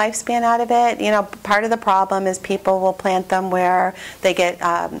a good lifespan out of it. You know, part of the problem is people will plant them where they get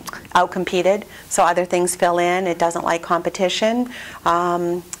outcompeted, so other things fill in. It doesn't like competition.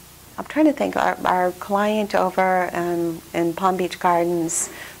 I'm trying to think. Our client over in Palm Beach Gardens,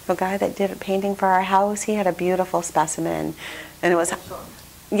 the guy that did a painting for our house, he had a beautiful specimen, and it was.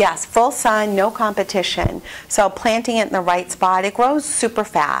 Yes, full sun, no competition. So planting it in the right spot, it grows super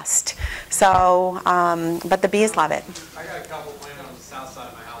fast. So, but the bees love it. I got a couple planted on the south side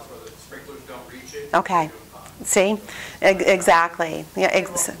of my house where the sprinklers don't reach it. Okay. See? Exactly. Yeah,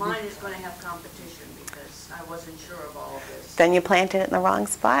 Well, mine is going to have competition because I wasn't sure of all of this. then you planted it in the wrong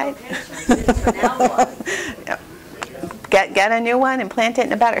spot. Okay, so now what? Yep. Get a new one and plant it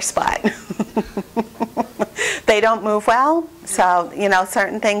in a better spot. They don't move well, so, you know,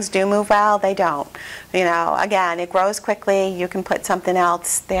 certain things do move well, they don't. You know, again, it grows quickly. You can put something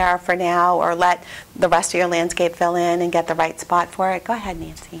else there for now or let the rest of your landscape fill in and get the right spot for it. Go ahead,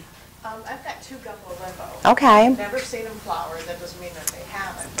 Nancy. I've got 2 gumbo limbo. Okay. I've never seen them flower. That doesn't mean that they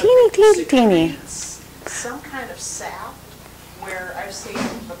haven't. But Teeny, it teeny, teeny. secretes some kind of sap where I've seen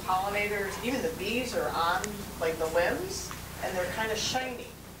the pollinators, even the bees are on like the limbs, and they're kind of shiny.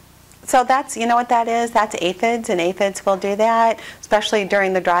 So that's, you know what that is? That's aphids, and aphids will do that, especially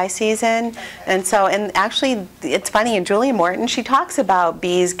during the dry season. And so, and actually, it's funny, in Julia Morton, she talks about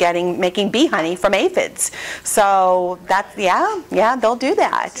bees making bee honey from aphids. So that's, yeah, they'll do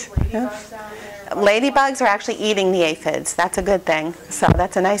that. Ladybugs down there. Ladybugs are actually eating the aphids. That's a good thing. So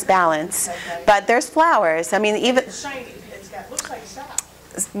that's a nice balance. But there's flowers. I mean, even... It's shiny. Looks like sap.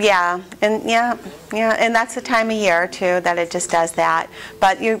 Yeah, and that's the time of year too that it just does that.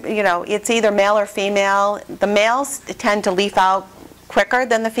 But you know, it's either male or female. The males tend to leaf out quicker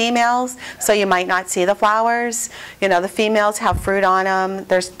than the females, so you might not see the flowers. You know, the females have fruit on them.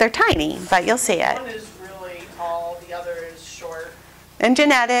 They're tiny, but you'll see it. One is really tall, the other is short. And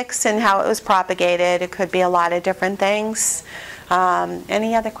genetics and how it was propagated, it could be a lot of different things.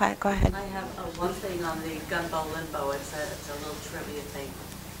 Any other questions? Go ahead. I have one thing on the gumbo limbo. It's a little trivia thing.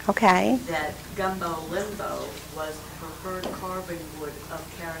 Okay. That gumbo limbo was the preferred carving wood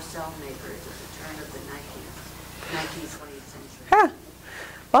of carousel makers at the turn of the 19th, 20th century. Huh.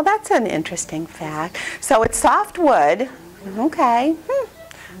 Well, that's an interesting fact. So it's softwood. Okay.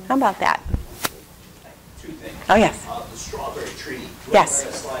 How about that? 2 things. Oh, yes. The strawberry tree. Yes.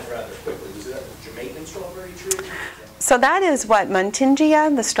 We're going to slide rather quickly. Was it a Jamaican strawberry tree? So that is what,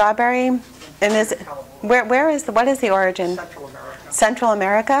 Muntingia, the strawberry? And is what is the origin? Central America. Central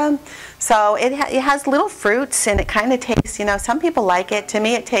America. So it has little fruits, and it kind of tastes, you know, some people like it. To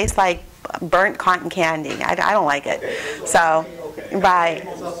me, it tastes like burnt cotton candy. I don't like it. So, right.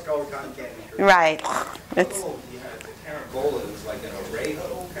 Right. It's, You had the carambola, it was like an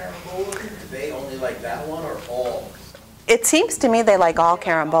Orejo carambola. Do they only like that one or all? it seems to me they like all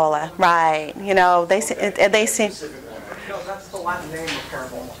carambola. Right. You know, they seem... No, that's the Latin name of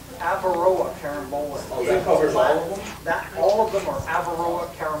carambola. Avaroa carambola. Oh, that covers all of them? All of them are Avaroa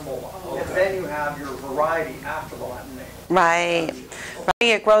carambola. And then you have your variety after the Latin name. Right.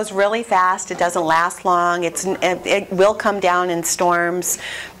 It grows really fast. It doesn't last long. It will come down in storms.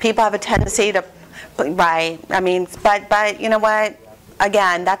 People have a tendency to... Right. I mean, but you know what?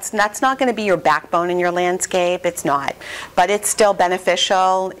 Again, that's not going to be your backbone in your landscape. It's not, but it's still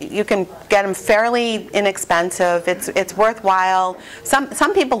beneficial. You can get them fairly inexpensive. It's worthwhile.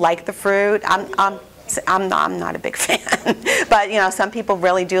 Some people like the fruit. I'm not a big fan, but you know, some people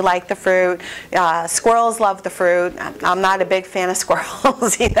really do like the fruit. Squirrels love the fruit. I'm not a big fan of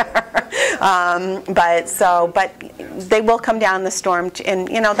squirrels either. But they will come down the storm, and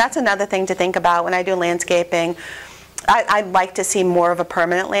you know, that's another thing to think about when I do landscaping. I'd like to see more of a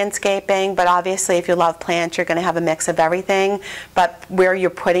permanent landscaping, but obviously if you love plants, you're going to have a mix of everything. But where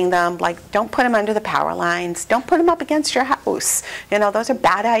you're putting them, like, don't put them under the power lines. Don't put them up against your house. You know, those are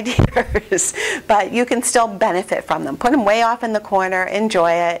bad ideas. But you can still benefit from them. Put them way off in the corner.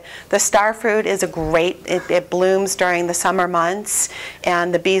 Enjoy it. The star fruit is a great, it blooms during the summer months,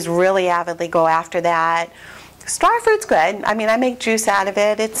 and the bees really avidly go after that. Star fruit's good. I mean, I make juice out of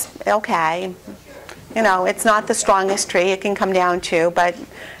it. It's okay. You know, it's not the strongest tree. It can come down too, but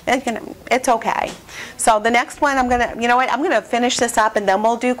it's okay. So the next one, I'm gonna finish this up, and then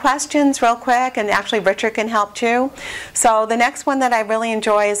we'll do questions real quick, and actually Richard can help too. So the next one that I really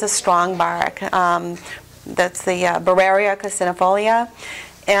enjoy is a strong bark. That's the Bavaria cassinifolia.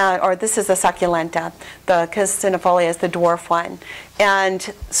 or this is a succulenta. The cassinifolia is the dwarf one. And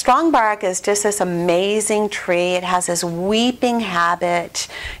strong bark is just this amazing tree. It has this weeping habit.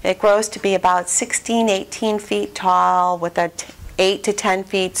 It grows to be about 16, 18 feet tall with a 8 to 10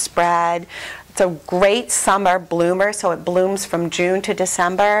 feet spread. It's a great summer bloomer, so it blooms from June to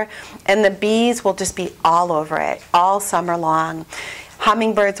December. And the bees will just be all over it all summer long.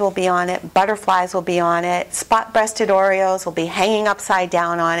 Hummingbirds will be on it, butterflies will be on it, spot-breasted orioles will be hanging upside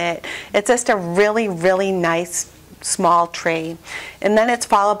down on it. It's just a really, really nice small tree. And then it's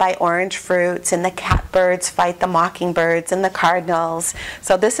followed by orange fruits, and the catbirds fight the mockingbirds and the cardinals.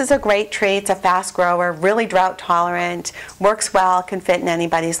 So this is a great tree. It's a fast grower, really drought tolerant, works well, can fit in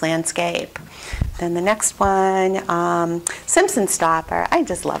anybody's landscape. Then the next one, Simpson stopper. I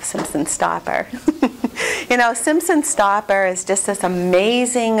just love Simpson stopper. You know, Simpson stopper is just this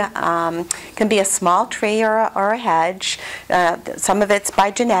amazing, can be a small tree or a hedge. Some of it's by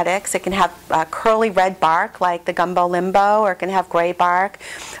genetics. It can have curly red bark like the gumbo limbo, or it can have gray bark.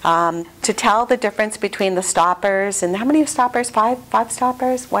 To tell the difference between the stoppers, and how many stoppers? Five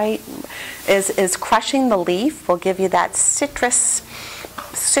stoppers? White is crushing the leaf will give you that citrus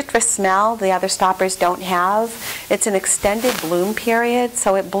smell the other stoppers don't have. It's an extended bloom period,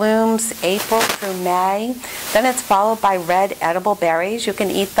 so it blooms April through May. Then it's followed by red edible berries. You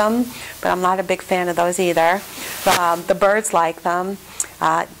can eat them, but I'm not a big fan of those either. The birds like them.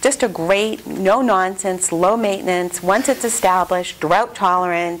 Just a great, no-nonsense, low-maintenance, once it's established,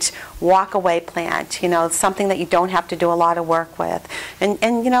 drought-tolerant, walk-away plant. You know, something that you don't have to do a lot of work with.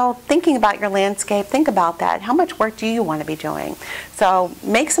 And you know, thinking about your landscape, think about that. How much work do you want to be doing? So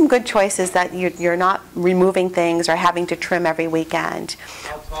make some good choices that you're not removing things or having to trim every weekend.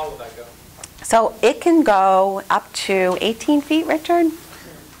 How tall will that go? So it can go up to 18 feet, Richard?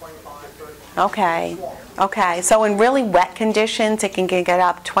 25, 30. Okay. Okay, so in really wet conditions, it can get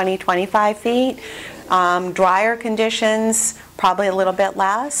up 20, 25 feet. Drier conditions, probably a little bit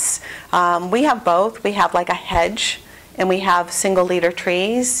less. We have both. We have like a hedge, and we have single leader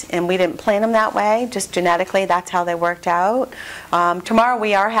trees, and we didn't plant them that way, just genetically that's how they worked out. Tomorrow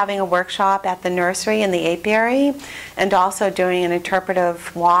we are having a workshop at the nursery in the apiary, and also doing an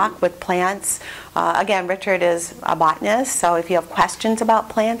interpretive walk with plants. Again, Richard is a botanist, so if you have questions about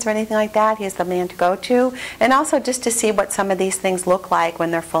plants or anything like that, he's the man to go to. And also just to see what some of these things look like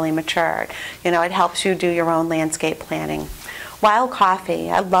when they're fully matured. You know, it helps you do your own landscape planning. Wild coffee.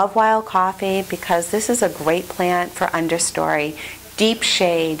 I love wild coffee because this is a great plant for understory. Deep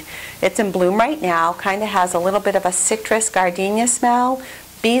shade. It's in bloom right now, kind of has a little bit of a citrus gardenia smell.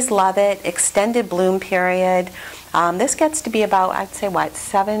 Bees love it. Extended bloom period. This gets to be about, I'd say, what,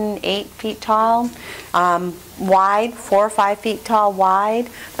 7, 8 feet tall? Wide, 4 or 5 feet tall wide.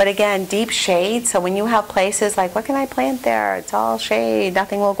 But again, deep shade. So when you have places like, what can I plant there? It's all shade.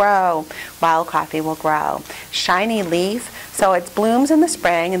 Nothing will grow. Wild coffee will grow. Shiny leaf. So it blooms in the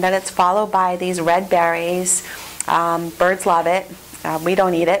spring, and then it's followed by these red berries. Birds love it. We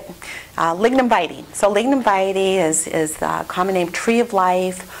don't eat it. Lignum vitae. So lignum vitae is the common name tree of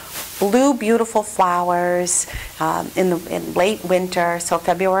life. Blue, beautiful flowers in late winter, so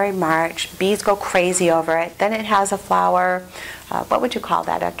February, March. Bees go crazy over it. Then it has a flower, what would you call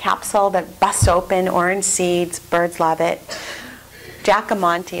that? A capsule that busts open, orange seeds. Birds love it.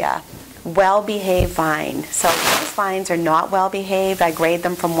 Jacquemontia, well-behaved vine. So those vines are not well-behaved. I grade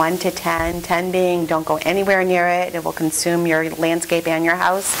them from 1 to 10. 10 being don't go anywhere near it. It will consume your landscape and your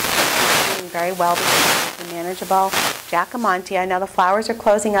house. Very well-behaved and manageable. Jacquemontia. Now the flowers are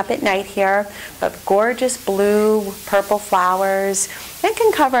closing up at night here, but gorgeous blue, purple flowers. It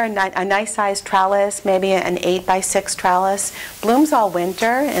can cover a nice sized trellis, maybe an 8 by 6 trellis. Blooms all winter,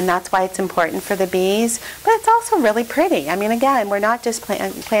 and that's why it's important for the bees. But it's also really pretty. I mean, again, we're not just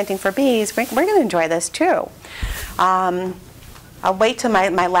planting for bees. We're going to enjoy this too. I'll wait till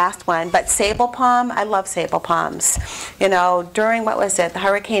my last one, but sable palm, I love sable palms. You know, during, what was it, the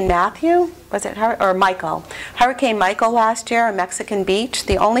Hurricane Matthew? Was it, or Michael? Hurricane Michael last year on Mexican Beach,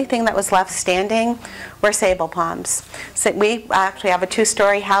 the only thing that was left standing were sable palms. So we actually have a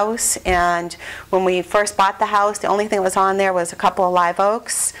 2-story house, and when we first bought the house, the only thing that was on there was a couple of live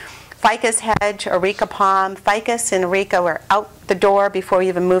oaks. Ficus hedge, areca palm. Ficus and areca were out the door before we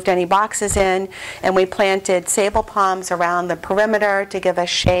even moved any boxes in, and we planted sable palms around the perimeter to give us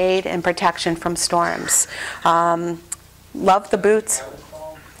shade and protection from storms. Love the boots.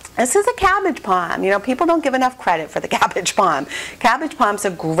 This is a cabbage palm. You know, people don't give enough credit for the cabbage palm. Cabbage palm's a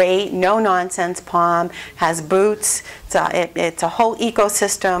great, no-nonsense palm, has boots. It's a whole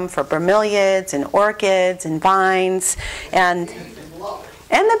ecosystem for bromeliads and orchids and vines. And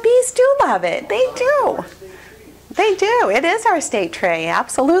the bees do love it. They do. They do. It is our state tree,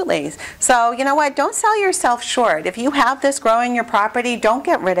 absolutely. So you know what? Don't sell yourself short. If you have this growing your property, don't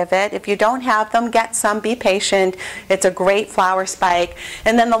get rid of it. If you don't have them, get some. Be patient. It's a great flower spike.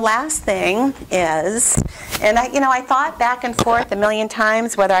 And then the last thing is, and I thought back and forth a million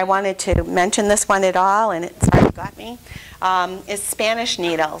times whether I wanted to mention this one at all, and it's already got me. Is Spanish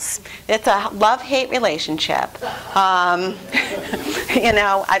needles. It's a love-hate relationship. I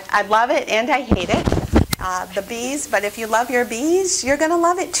love it and I hate it. The bees, but if you love your bees, you're going to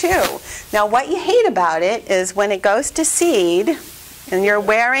love it too. Now what you hate about it is when it goes to seed and you're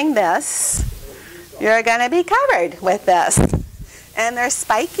wearing this, you're going to be covered with this. And they're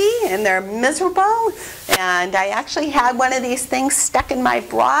spiky and they're miserable, and I actually had one of these things stuck in my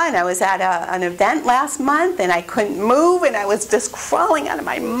bra, and I was at an event last month and I couldn't move and I was just crawling out of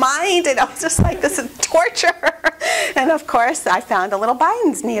my mind, and I was just like, this is torture. And of course I found a little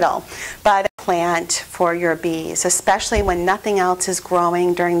Biden's needle. But a plant for your bees, especially when nothing else is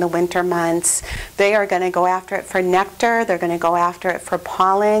growing during the winter months. They are going to go after it for nectar, they're going to go after it for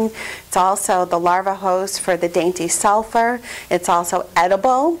pollen. It's also the larva host for the dainty sulfur. It's also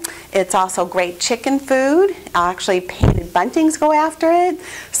edible. It's also great chicken food. Actually, painted buntings go after it.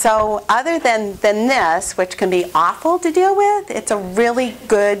 So other than this, which can be awful to deal with, it's a really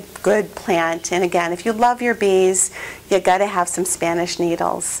good plant. And again, if you love your bees, you got to have some Spanish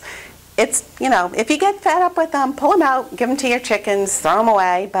needles. It's, if you get fed up with them, pull them out, give them to your chickens, throw them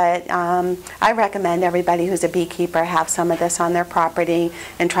away. But I recommend everybody who's a beekeeper have some of this on their property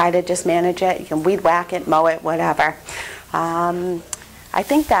and try to just manage it. You can weed whack it, mow it, whatever. I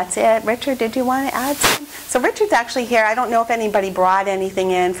think that's it. Richard, did you want to add something? So Richard's actually here. I don't know if anybody brought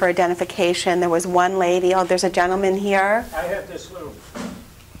anything in for identification. There was one lady. Oh, there's a gentleman here. I have this little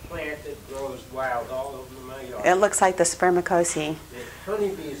plant that grows wild all over my yard. It looks like the spermaceti. The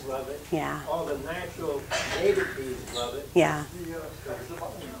honeybees love it. Yeah. All the natural native bees love it. Yeah.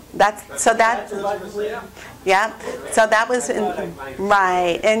 So that was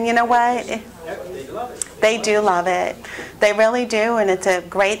right. And you know what? They love it. They do love it. They really do, and it's a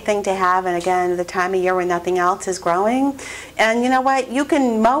great thing to have. And again, the time of year when nothing else is growing. And you know what? You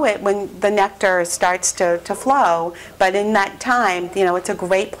can mow it when the nectar starts to flow, but in that time, it's a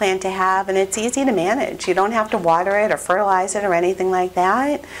great plant to have, and it's easy to manage. You don't have to water it or fertilize it or anything like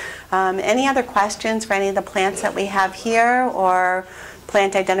that. Any other questions for any of the plants that we have here, or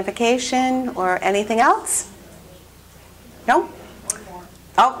plant identification, or anything else? No?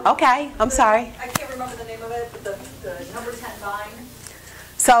 Oh, okay. I'm sorry. I can't remember the name of it, but the number 10 vine.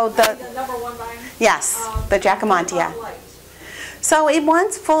 So The number 1 vine? yes, the Jacamontia. So it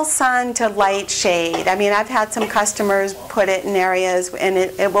wants full sun to light shade. I mean, I've had some customers put it in areas, and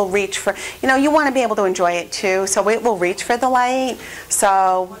it will reach for, you want to be able to enjoy it too, so it will reach for the light.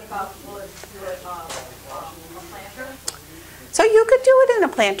 So What about, will it do it a planter? So you could do it in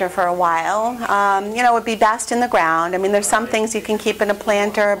a planter for a while. It would be best in the ground. I mean, there's some things you can keep in a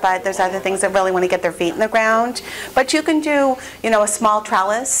planter, but there's other things that really want to get their feet in the ground. But you can do, a small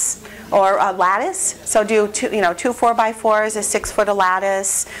trellis or a lattice. So do two 4x4s, a 6-foot of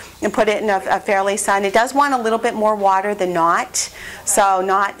lattice, and put it in a fairly sun. It does want a little bit more water than not, so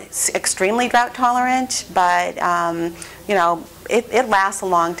not extremely drought tolerant, but it lasts a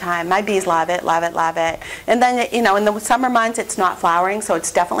long time. My bees love it, love it, love it. And then, in the summer months, it's not flowering, so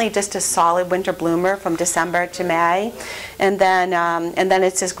it's definitely just a solid winter bloomer from December to May. And then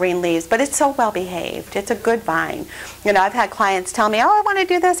it's just green leaves. But it's so well behaved. It's a good vine. I've had clients tell me, oh, I want to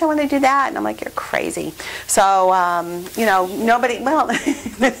do this, I want to do that. And I'm like, you're crazy. So, nobody, well,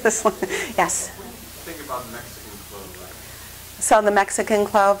 this one, yes. Think about Mexican clover. So the Mexican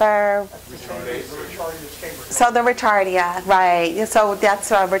clover. So the retardia, right. So that's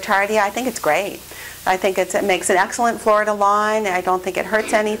retardia. I think it's great. I think it makes an excellent Florida lawn. I don't think it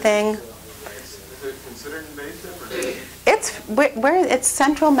hurts anything. Is it considered invasive? It's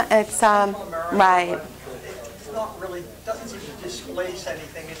central, it's, right. It's not really, doesn't seem to displace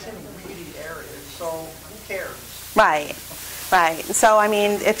anything. It's in weedy areas, so who cares? Right. Right. So I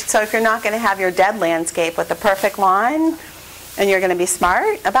mean, if you're not going to have your dead landscape with the perfect lawn, and you're going to be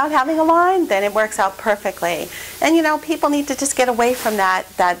smart about having a lawn, then it works out perfectly. And people need to just get away from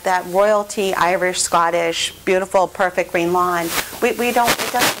that royalty Irish, Scottish, beautiful, perfect green lawn. It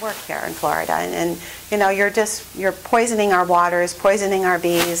doesn't work here in Florida. And you're poisoning our waters, poisoning our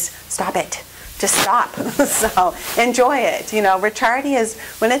bees. Stop it. Just stop. So enjoy it. Retardia is,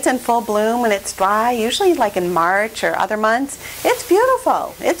 when it's in full bloom, when it's dry, usually like in March or other months, it's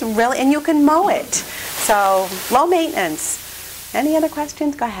beautiful. It's really, and you can mow it. So low maintenance. Any other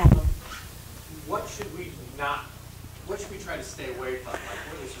questions? Go ahead. What should we try to stay away from?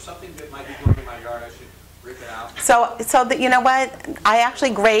 Like, is there something that might be growing in my yard I should Rip it out. So that, you know what? I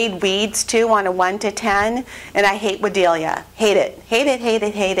actually grade weeds too on a 1 to 10, and I hate Wedelia. Hate it. Hate it, hate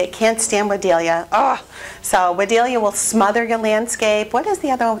it, hate it. Can't stand Wedelia. Oh, so Wedelia will smother your landscape. What is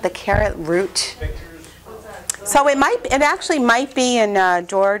the other one with the carrot root? So it actually might be in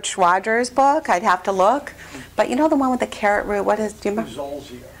George Rogers' book. I'd have to look. But you know the one with the carrot root? What is? Do you remember?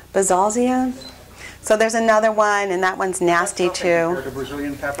 Basalzia. Basalzia. So there's another one, and that one's nasty too. The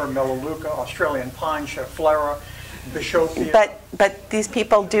Brazilian pepper, melaleuca, Australian pine, schefflera, bischofia. But these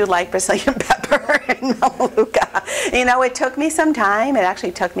people do like Brazilian pepper and melaleuca. You know, it took me some time. It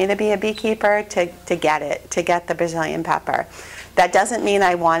actually took me to be a beekeeper to get the Brazilian pepper. That doesn't mean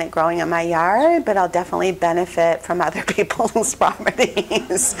I want it growing in my yard, but I'll definitely benefit from other people's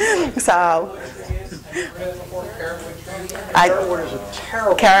properties. So. Carrotwood is a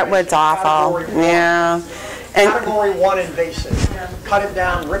terrible. Carrotwood's awful. Yeah. And Category 1 invasive. Cut it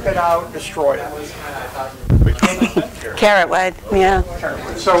down, rip it out, destroy it. Carrotwood, yeah.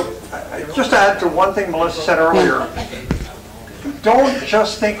 So, just to add to one thing Melissa said earlier, don't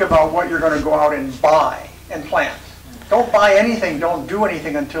just think about what you're going to go out and buy and plant. Don't buy anything, don't do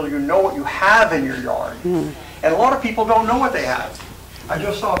anything until you know what you have in your yard. And a lot of people don't know what they have. I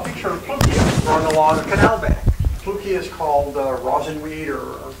just saw a picture of Plukia growing along a canal bank. Plukia is called rosinweed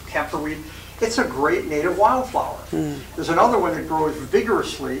or camphorweed. It's a great native wildflower. There's another one that grows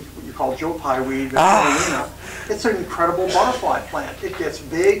vigorously, what you call Joe Pye weed, It's an incredible butterfly plant. It gets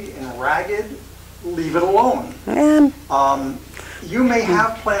big and ragged, leave it alone. You may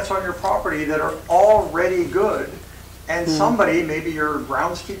have plants on your property that are already good, and somebody, maybe your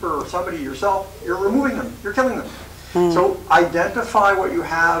groundskeeper or somebody yourself, you're removing them, you're killing them. So identify what you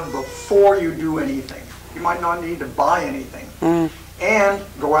have before you do anything. You might not need to buy anything. And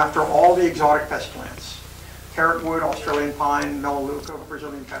go after all the exotic pest plants. Carrotwood, Australian pine, melaleuca,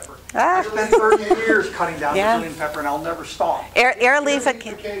 Brazilian pepper. I spent 30 years cutting down Brazilian pepper, and I'll never stop.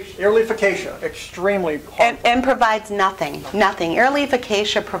 Airleaf acacia, extremely hard. and provides nothing. Airleaf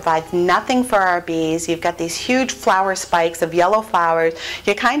acacia provides nothing for our bees. You've got these huge flower spikes of yellow flowers.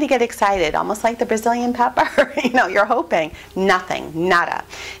 You kind of get excited, almost like the Brazilian pepper. You know, you're hoping. Nothing, nada.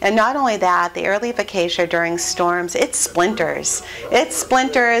 And not only that, the airleaf acacia during storms, it splinters. It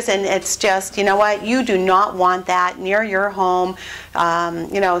splinters, and it's just, you know what, you do not want that near your home.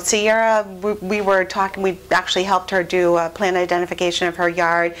 You know, Sierra, we were talking, we actually helped her do a plant identification of her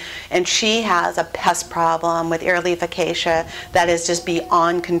yard, and she has a pest problem with airleaf acacia that is just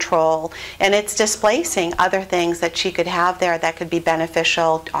beyond control, and it's displacing other things that she could have there that could be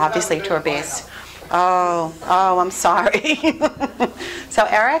beneficial, obviously, to her bees. Oh, I'm sorry. So,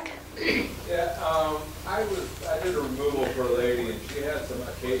 Eric? Yeah, I did a removal for a lady, and she had some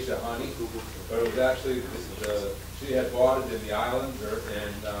acacia honey, but it was actually she had bought it in the islands,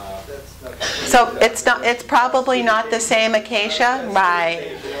 so it's probably not the same acacia,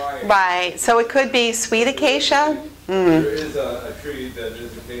 right? So it could be sweet acacia. There is a tree that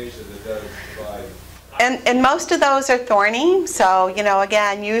is acacia that does provide. And most of those are thorny, so, you know,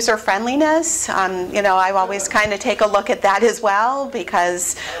 again, user friendliness. You know, I always kind of take a look at that as well,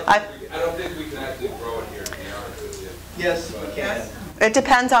 because I don't think we can actually grow it here, to be honest with you. Yes, we can. it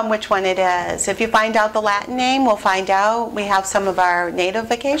depends on which one it is. If you find out the Latin name, we'll find out. We have some of our native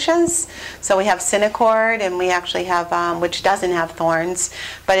acacias. So we have Cinecord, and we actually have, which doesn't have thorns.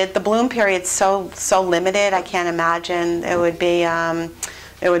 But the bloom period's so limited, I can't imagine it would be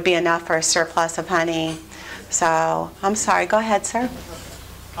enough for a surplus of honey. So, I'm sorry, go ahead, sir.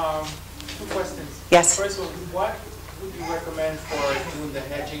 2 questions. Yes. First of all, what would you recommend for doing the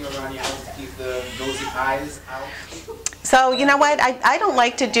hedging around your house to keep the nosy eyes out? So, you know what, I don't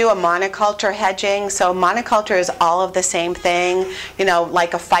like to do a monoculture hedging. So monoculture is all of the same thing, you know,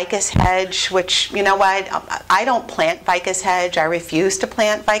 like a ficus hedge, which, you know what, I don't plant ficus hedge. I refuse to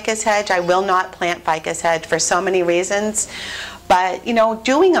plant ficus hedge. I will not plant ficus hedge for so many reasons. But, you know,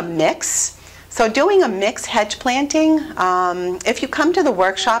 doing a mix, so doing a mixed hedge planting, if you come to the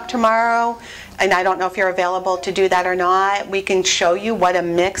workshop tomorrow, and I don't know if you're available to do that or not, we can show you what a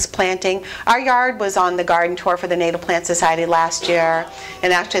mixed planting. Our yard was on the garden tour for the Native Plant Society last year,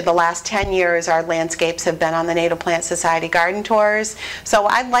 and actually the last 10 years our landscapes have been on the Native Plant Society garden tours. So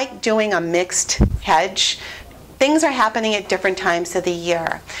I like doing a mixed hedge. Things are happening at different times of the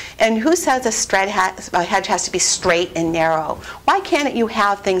year. And who says a hedge has to be straight and narrow? Why can't you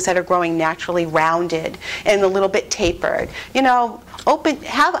have things that are growing naturally rounded and a little bit tapered? You know,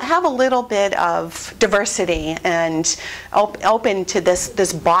 have a little bit of diversity and open to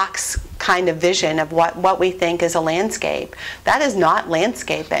this box kind of vision of what we think is a landscape. That is not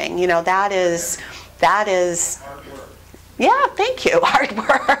landscaping. You know, that is hard work. Yeah, thank you, hard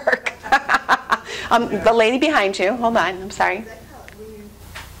work. The lady behind you, hold on, I'm sorry. If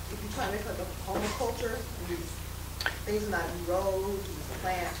you try to make like a permaculture, these things not roads,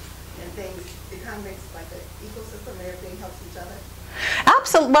 plants, and things, it kind of makes like an ecosystem and everything helps each other.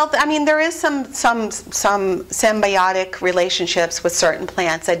 Absolutely. Well, I mean, there is some symbiotic relationships with certain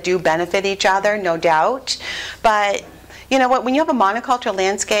plants that do benefit each other, no doubt. But you know what, when you have a monoculture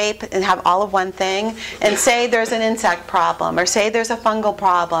landscape and have all of one thing, and say there's an insect problem, or say there's a fungal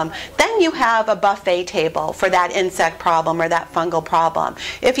problem, then you have a buffet table for that insect problem or that fungal problem.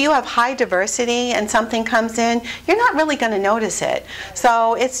 If you have high diversity and something comes in, you're not really going to notice it.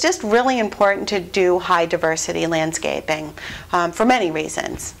 So it's just really important to do high diversity landscaping for many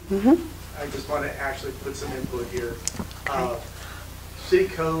reasons. I just want to actually put some input here. City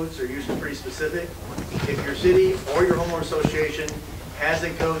codes are usually pretty specific. If your city or your homeowner association has a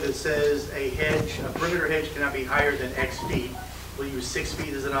code that says a hedge, a perimeter hedge cannot be higher than X feet, we'll use 6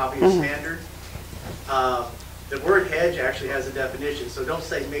 feet as an obvious standard. The word hedge actually has a definition, so don't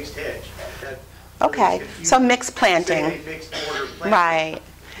say mixed hedge. Okay, so mixed planting. Say mixed border planting. Right.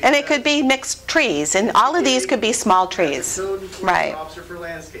 And it could be mixed trees, and all of these could be small trees. Right. Officer for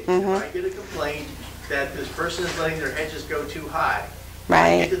landscaping. If I get a complaint that this person is letting their hedges go too high,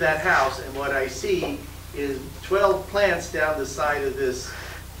 I get to that house, and what I see is 12 plants down the side of this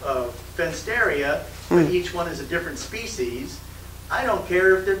fenced area, but each one is a different species. I don't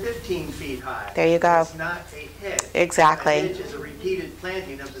care if they're 15 feet high. There you go. It's not a hedge. Exactly. A hedge is a repeated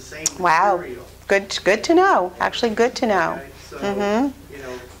planting of the same wow. material. Good to know. Actually, good to know. Right? So, you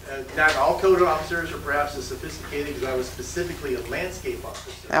know, not all code officers are perhaps as sophisticated, because I was specifically a landscape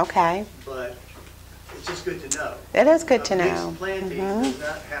officer. Okay. But it's just good to know. It is good to know. Mixed planting does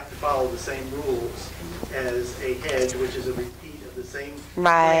not have to follow the same rules as a hedge, which is a repeat of the same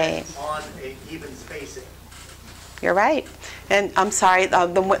plant on an even spacing. You're right. And I'm sorry,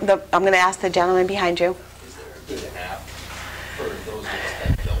 I'm going to ask the gentleman behind you. Is there a good app for those of us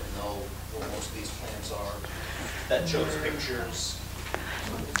that don't know what most of these plants are, that shows pictures?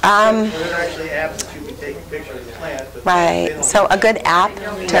 There are actually apps that you can take a picture of the plant. But right. So a good app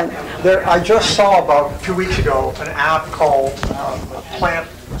to... I just saw about 2 weeks ago an app called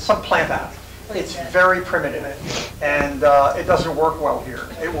some plant app. It's very primitive, and it doesn't work well here.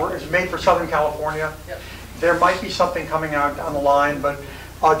 It's made for Southern California. There might be something coming out down the line, but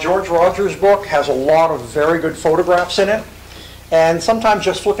George Rogers' book has a lot of very good photographs in it. And sometimes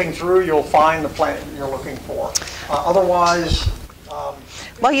just flipping through, you'll find the plant you're looking for. Otherwise...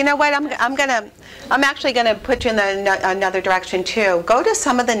 well, you know what? I'm actually going to put you in another direction too. Go to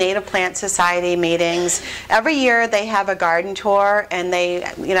some of the Native Plant Society meetings. Every year they have a garden tour, and they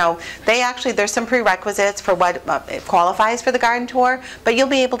actually, there's some prerequisites for what qualifies for the garden tour, but you'll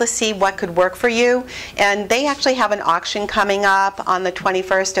be able to see what could work for you. And they actually have an auction coming up on the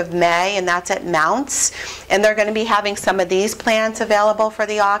 21st of May, and that's at Mounts. And they're going to be having some of these plants available for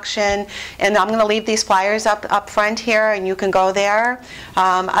the auction. And I'm going to leave these flyers up front here, and you can go there.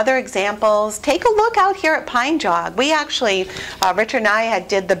 Other examples, take a look out here at Pine Jog. We actually, Richard and I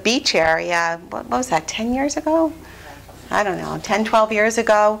did the beach area, what was that, 10 years ago? I don't know, 10, 12 years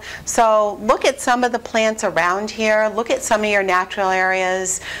ago. So look at some of the plants around here. Look at some of your natural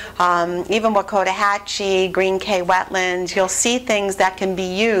areas, even Wakota-Hatchie, Green Cay wetlands. You'll see things that can be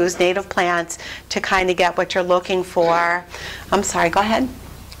used, native plants, to kind of get what you're looking for. I'm sorry, go ahead.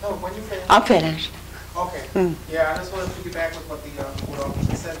 No, when you finish. I'm finished. Okay. Yeah, I just want to piggyback with what the code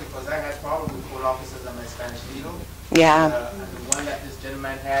officer said, because I had problems with code officers on my Spanish needle. Yeah. And the one that this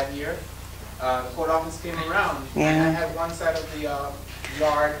gentleman had here, the code officer came around, yeah. And I had one side of the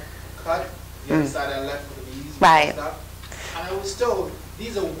yard cut, the other side I left for the bees and stuff. And I was told,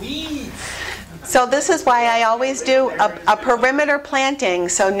 these are weeds. So this is why I always do a perimeter planting,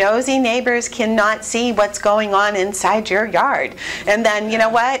 so nosy neighbors cannot see what's going on inside your yard. And then, you know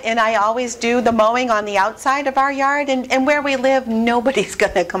what, and I always do the mowing on the outside of our yard, and where we live, nobody's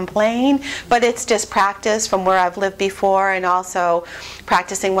going to complain, but it's just practice from where I've lived before, and also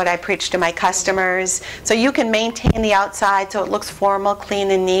practicing what I preach to my customers. So you can maintain the outside so it looks formal,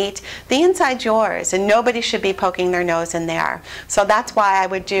 clean, and neat. The inside's yours, and nobody should be poking their nose in there. So that's why I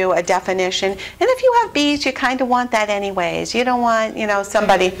would do a definition. And if you have bees, you kind of want that anyways. You don't want,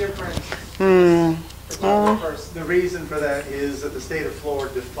 somebody... The reason for that is that the state of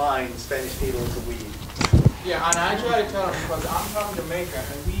Florida defines Spanish needle as a weed. Yeah, and I try to tell them, because I'm from Jamaica,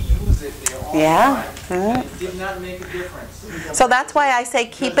 and we use it there all the time. And it did not make a difference. So that's why I say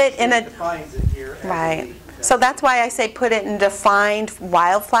keep it in a... defines it here as right. So that's why I say put it in defined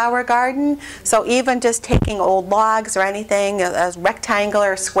wildflower garden. So even just taking old logs or anything, a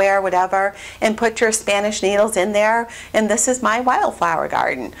rectangular, square, whatever, and put your Spanish needles in there, and this is my wildflower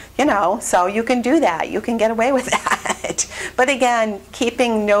garden, you know, so you can do that. You can get away with that. But again,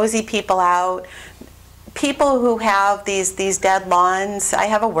 keeping nosy people out, people who have these dead lawns, I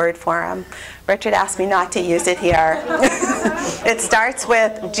have a word for them. Richard asked me not to use it here. It starts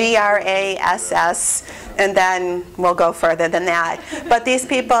with G-R-A-S-S, and then we'll go further than that. But these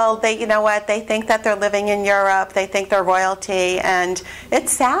people, they, you know what, they think that they're living in Europe, they think they're royalty, and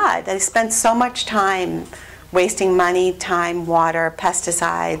it's sad. They spend so much time wasting money, time, water,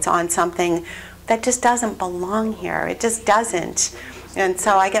 pesticides on something that just doesn't belong here. It just doesn't. And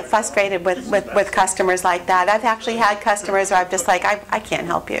so I get frustrated with customers like that. I've actually had customers where I'm just like, I can't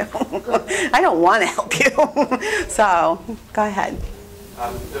help you. I don't want to help you. So, go ahead.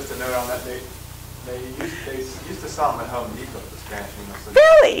 Just a note on that, they used to sell them at Home Depot, the Spanish needles. So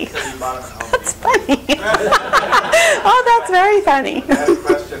Really? So you bought them at Home That's Depot. funny. Oh, that's very funny. I have a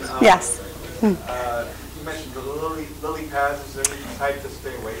question. Yes. You mentioned the lily pads. Is there any type to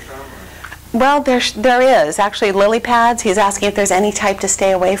stay away from? Or? Well, there is. Actually, lily pads, he's asking if there's any type to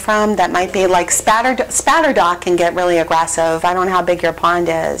stay away from. That might be like spatterdock can get really aggressive. I don't know how big your pond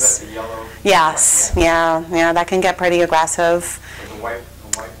is. Is that the yellow? Yes, yeah, that can get pretty aggressive. The white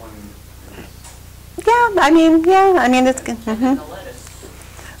one? Yeah, I mean, it's good.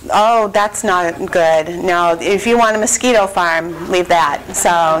 Oh, that's not good. No, if you want a mosquito farm, leave that.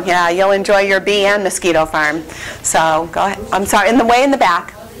 So, yeah, you'll enjoy your bee and mosquito farm. So, go ahead. I'm sorry, in the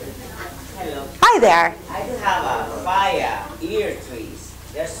back. Hello. Hi there. I do have 5 ear trees.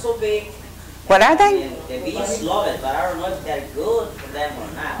 They're so big. What are they? The bees love it, but I don't know if they're good for them or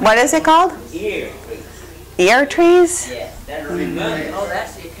not. What is it called? Ear trees. Ear trees? Yes, they're really good. Oh,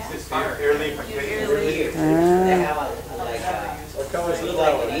 that's the cat. It's the ear leaf. Ear trees. They have look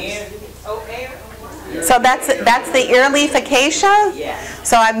like an ear. Oh, air. So that's the earleaf acacia? Yeah.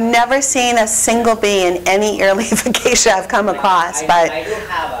 So I've never seen a single bee in any earleaf acacia I've come across, but I do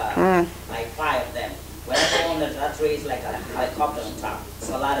have like 5 of them. When I go on that tree, it's like a helicopter on top. It's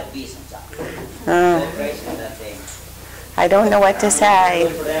a lot of bees on top. Go crazy on that thing. I don't know what to say.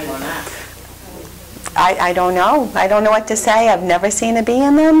 Good for them or not. I don't know. I don't know what to say. I've never seen a bee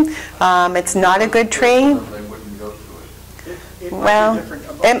in them. It's not a good tree. Well,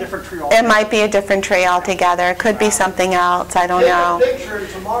 it might be a different tree altogether. It could be something else. I don't know. Take a picture and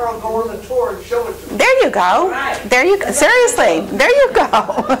tomorrow go on the tour and show it to me. There you go. There you go. Seriously, there you go.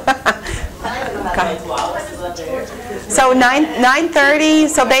 So 9:30.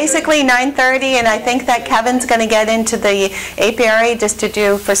 So basically 9:30, and I think that Kevin's going to get into the apiary just to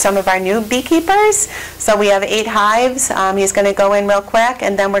do for some of our new beekeepers. So we have 8 hives. He's going to go in real quick,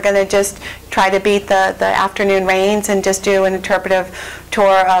 and then we're going to just try to beat the afternoon rains and just do an interpretive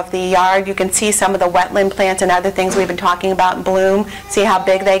tour of the yard. You can see some of the wetland plants and other things we've been talking about in bloom. See how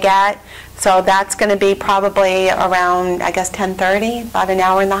big they get. So that's going to be probably around, I guess, 10:30, about an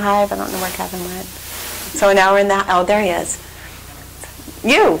hour in the hive. I don't know where Kevin went. So an hour in the, oh, there he is.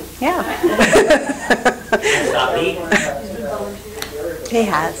 You, yeah. He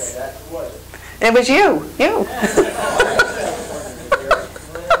has. It was you.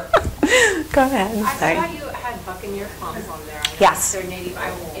 Go ahead. I Sorry. saw you had buccaneer plums on there. Yes. They're native.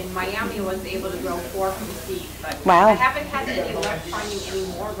 In Miami, I was able to grow 4 from seed, but Wow. I haven't had any luck finding any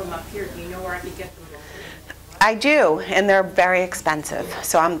more of them up here. Do you know where I could get them? I do, and they're very expensive.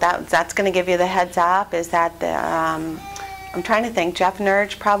 So that's going to give you the heads up, is that I'm trying to think. Jeff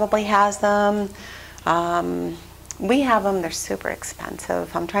Nurge probably has them. We have them. They're super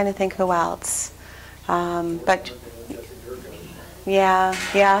expensive. I'm trying to think who else. But yeah,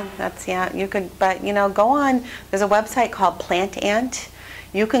 you could, but go on. There's a website called Plant Ant.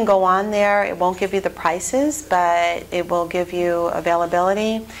 You can go on there. It won't give you the prices, but it will give you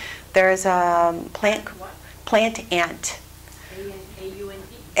availability. There's a Plant Ant.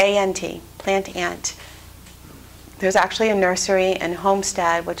 A-N-T, Plant Ant. There's actually a nursery in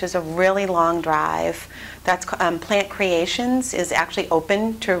Homestead, which is a really long drive. That's Plant Creations is actually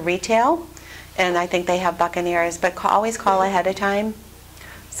open to retail, and I think they have buccaneers, but always call ahead of time.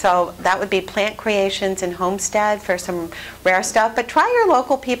 So that would be Plant Creations in Homestead for some rare stuff, but try your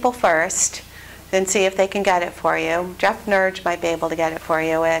local people first, then see if they can get it for you. Jeff Nurge might be able to get it for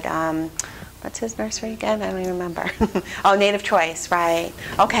you at, what's his nursery again? I don't even remember. Oh, Native Choice, right.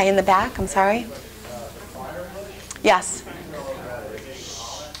 Okay, in the back, I'm sorry. Yes.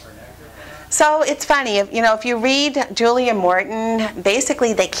 So it's funny, if you read Julia Morton,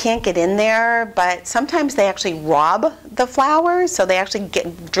 basically they can't get in there, but sometimes they actually rob the flowers, so they actually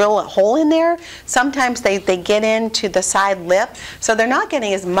drill a hole in there. Sometimes they get into the side lip, so they're not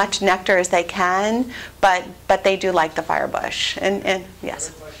getting as much nectar as they can, but they do like the firebush. And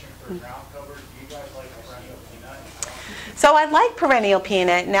yes. So I like perennial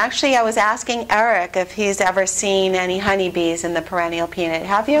peanut, and actually I was asking Eric if he's ever seen any honeybees in the perennial peanut.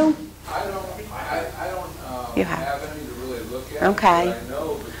 Have you? I don't You have any to really look at. Okay. But I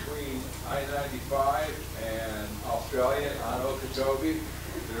know between I-95 and Australia on Okeechobee,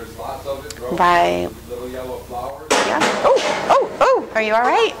 there's lots of it growing. Right. Little yellow flowers. Yeah. Oh, are you all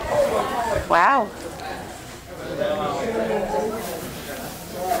right? Wow.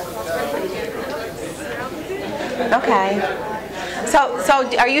 Okay.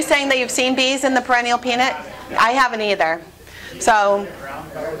 So are you saying that you've seen bees in the perennial peanut? I haven't either. So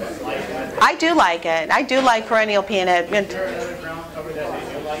I do like it. I do like perennial peanut.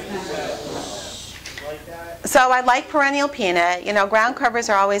 So I like perennial peanut. Ground covers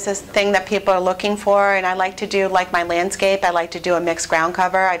are always a thing that people are looking for, and I like to do, like my landscape, I like to do a mixed ground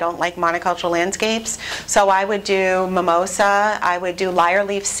cover. I don't like monocultural landscapes. So I would do mimosa, I would do lyre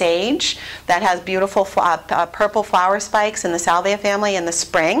leaf sage that has beautiful purple flower spikes in the salvia family in the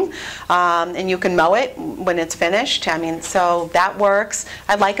spring, and you can mow it when it's finished. So that works.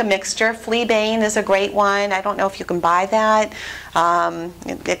 I like a mixture. Fleabane is a great one. I don't know if you can buy that.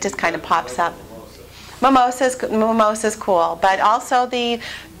 It just kind of pops up. Mimosa's cool, but also the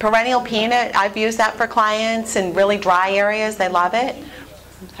perennial peanut, I've used that for clients in really dry areas. They love it.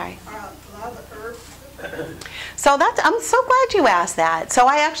 Okay. So I'm so glad you asked that. So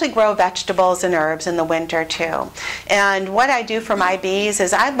I actually grow vegetables and herbs in the winter too. And what I do for my bees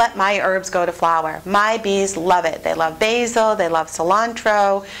is I let my herbs go to flower. My bees love it. They love basil, they love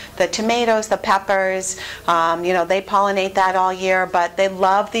cilantro, the tomatoes, the peppers. They pollinate that all year, but they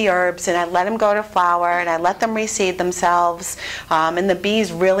love the herbs, and I let them go to flower and I let them reseed themselves. And the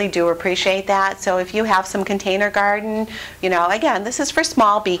bees really do appreciate that. So if you have some container garden, again, this is for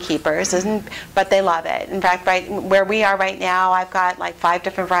small beekeepers, but they love it. In fact, right where we are right now, I've got like 5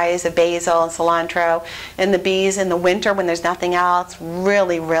 different varieties of basil and cilantro, and the bees in the winter when there's nothing else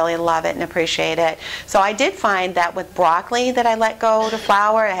really, really love it and appreciate it. So I did find that with broccoli that I let go to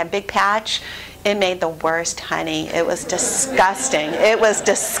flower, I had a big patch, it made the worst honey. It was disgusting. It was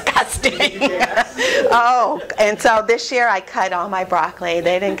disgusting. Oh, and so this year I cut all my broccoli.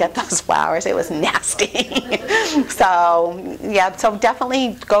 They didn't get those flowers. It was nasty. So, yeah, so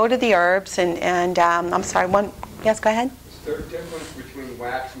definitely go to the herbs. And I'm sorry, yes, go ahead. Is there a difference between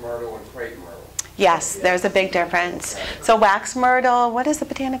wax myrtle and crepe myrtle? Yes, there's a big difference. So wax myrtle, what is the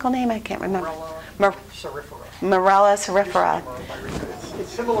botanical name? I can't remember. Morella cerifera. It's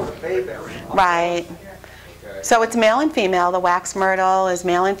similar to bayberry. Right. So it's male and female. The wax myrtle is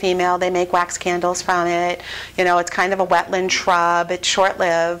male and female. They make wax candles from it. It's kind of a wetland shrub. It's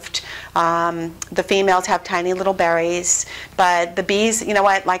short-lived. The females have tiny little berries. But the bees,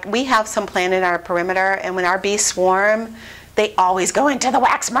 like we have some planted in our perimeter, and when our bees swarm, they always go into the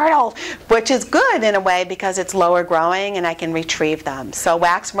wax myrtle, which is good in a way because it's lower growing and I can retrieve them. So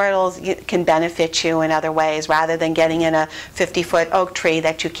wax myrtles can benefit you in other ways rather than getting in a 50-foot oak tree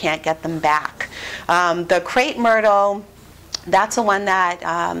that you can't get them back. The crepe myrtle, that's the one that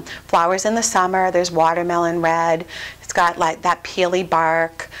flowers in the summer. There's watermelon red. It's got like that peely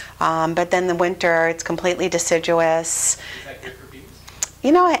bark, but then in the winter it's completely deciduous. Is that good for bees?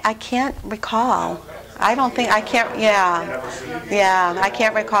 I can't recall. I can't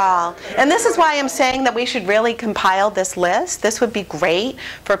recall. And this is why I'm saying that we should really compile this list. This would be great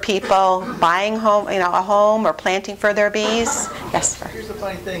for people buying a home or planting for their bees. Yes, sir. Here's the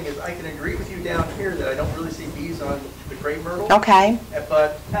funny thing is I can agree with you down here that I don't really see bees on the crepe myrtle. Okay.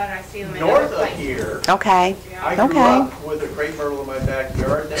 But north of here, okay. I grew up with a crepe myrtle in my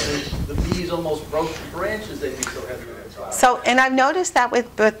backyard. Then the bees almost broke the branches. They'd be so heavy. So, and I've noticed that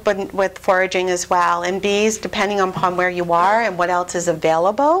with foraging as well, and bees, depending upon where you are and what else is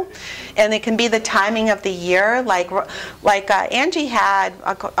available, and it can be the timing of the year. Like Angie had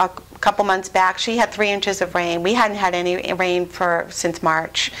a couple months back, she had 3 inches of rain. We hadn't had any rain since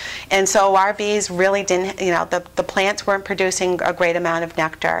March, and so our bees really didn't. The plants weren't producing a great amount of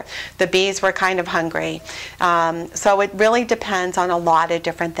nectar. The bees were kind of hungry. So it really depends on a lot of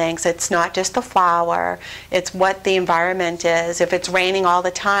different things. It's not just the flower; it's what the environment is. If it's raining all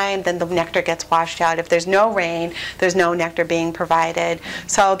the time, then the nectar gets washed out. If there's no rain, there's no nectar being provided.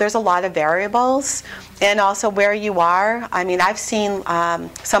 So there's a lot of variables. And also where you are. I've seen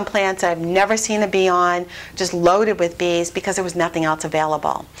some plants plants that I've never seen a bee on, just loaded with bees because there was nothing else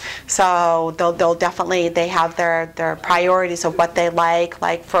available. So they'll definitely, they have their priorities of what they like.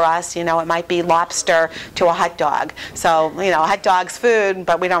 Like for us, you know, it might be lobster to a hot dog. So, you know, a hot dog's food,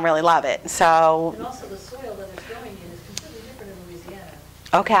 but we don't really love it. So. And also the soil that it's growing in is completely different in Louisiana.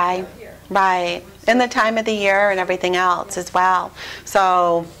 Okay. Right, and the time of the year and everything else as well.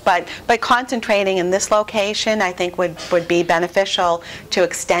 So, but concentrating in this location, I think would be beneficial to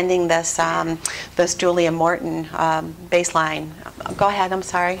extending this this Julia Morton baseline. Go ahead. I'm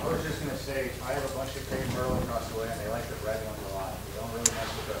sorry. I was just going to say, I have a bunch of crepe myrtle across the way, and they like the red ones a lot. They don't really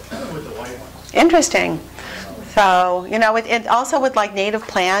mess with the white ones. Interesting. So, you know, it also with like native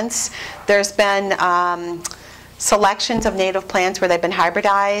plants, there's been selections of native plants where they've been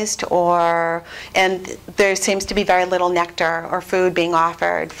hybridized, and there seems to be very little nectar or food being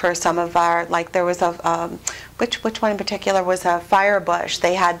offered for some of our, like there was a, which one in particular was a firebush.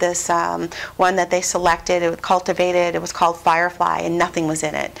 They had this one that they selected, it was cultivated, it was called Firefly, and nothing was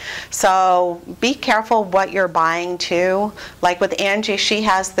in it. So be careful what you're buying too. Like with Angie, she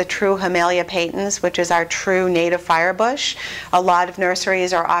has the true Hamelia patens, which is our true native firebush. A lot of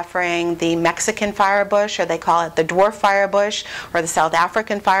nurseries are offering the Mexican firebush, or they call it the dwarf firebush, or the South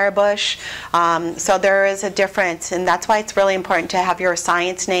African firebush. So there is a difference, and that's why it's really important to have your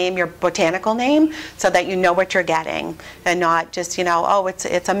science name, your botanical name, so that you know what you're getting, and not just, you know, oh, it's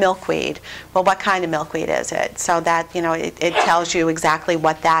a milkweed. Well, what kind of milkweed is it? So that, you know, it tells you exactly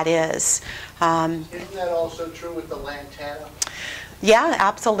what that is. Isn't that also true with the lantana? Yeah,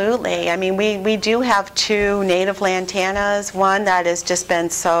 absolutely. I mean, we do have 2 native lantanas. One that has just been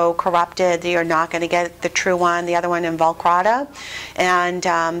so corrupted that you're not going to get the true one. The other one in Vulcrata, and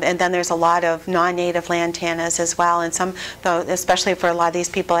then there's a lot of non-native lantanas as well. And some, though, especially for a lot of these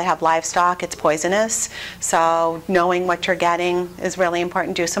people that have livestock, it's poisonous. So knowing what you're getting is really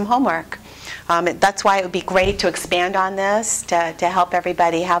important. Do some homework. That's why it would be great to expand on this to help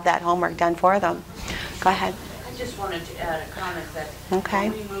everybody have that homework done for them. Go ahead. I just wanted to add a comment that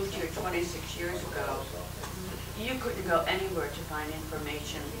when we moved here 26 years ago, you couldn't go anywhere to find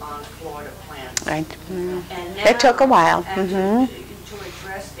information on Florida plants. Right. And now, It took a while. and to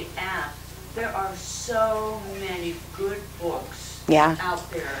address the app, there are so many good books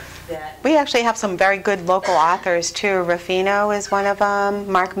out there that... We actually have some very good local authors too. Ruffino is one of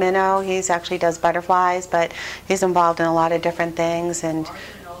them. Mark Minnow, he's actually does butterflies, but he's involved in a lot of different things. And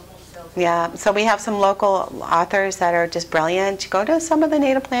yeah, so we have some local authors that are just brilliant. Go to some of the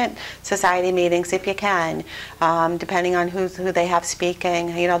Native Plant Society meetings if you can, depending on who they have speaking.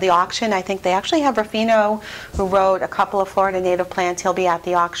 You know, the auction, I think they actually have Ruffino, who wrote a couple of Florida native plants. He'll be at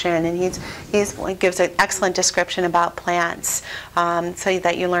the auction, and he gives an excellent description about plants, so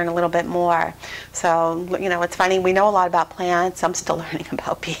that you learn a little bit more. So, you know, it's funny, we know a lot about plants. I'm still learning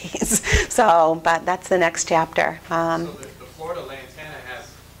about bees. So, but that's the next chapter. So the Florida lantana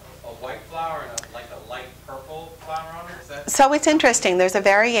has a white flower and like a light purple flower on it? Is that... So it's interesting. There's a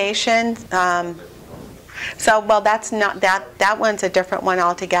variation. So, well, that's not that one's a different one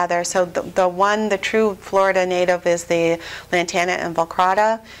altogether. So the true Florida native is the lantana and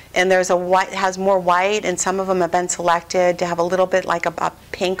vulcrata, and there's a white, has more white, and some of them have been selected to have a little bit like a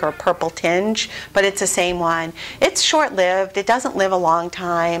pink or purple tinge, but it's the same one. It's short-lived. It doesn't live a long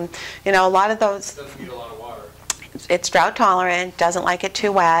time. You know, a lot of those. It doesn't need a lot of water. It's drought tolerant, doesn't like it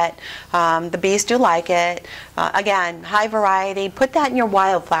too wet. The bees do like it. Again, high variety. Put that in your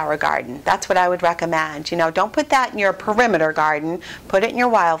wildflower garden. That's what I would recommend. You know, don't put that in your perimeter garden. Put it in your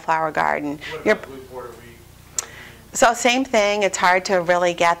wildflower garden. What about blue porterweed? So same thing. It's hard to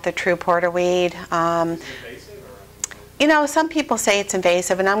really get the true porterweed. Is it invasive or? You know, some people say it's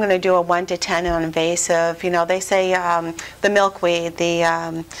invasive, and I'm going to do a 1 to 10 on invasive. You know, they say the milkweed,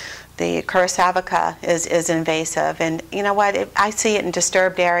 the Curassavica is invasive, and you know what? I see it in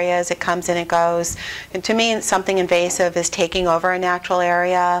disturbed areas. It comes and it goes. And to me, something invasive is taking over a natural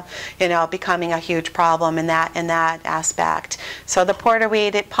area. You know, becoming a huge problem in that aspect. So the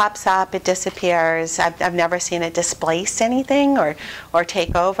porterweed, it pops up, it disappears. I've never seen it displace anything or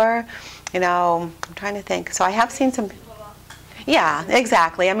take over. You know, I'm trying to think. So I have seen some. Yeah,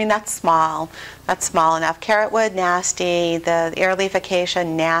 exactly. I mean, that's small. That's small enough. Carrotwood, nasty. The airleaf acacia,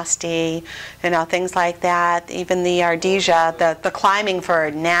 nasty. You know, things like that. Even the ardesia, the climbing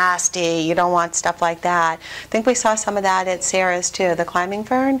fern, nasty. You don't want stuff like that. I think we saw some of that at Sarah's too. The climbing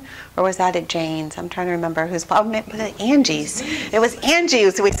fern, or was that at Jane's? I'm trying to remember who's. Oh, was it Angie's? It was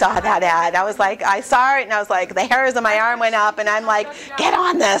Angie's. We saw that ad. I was like, I saw it, and I was like, the hairs on my arm went up, and I'm like, get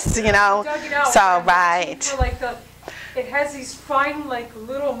on this, you know. So right. It has these fine, like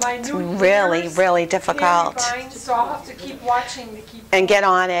little minute It's really, hairs, really difficult. very fine, so I'll have to keep watching to keep. And get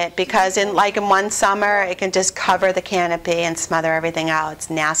on it, because in one summer it can just cover the canopy and smother everything out. It's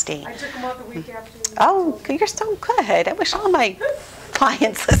nasty. I took them out the week after. Oh, you're so good. I wish all my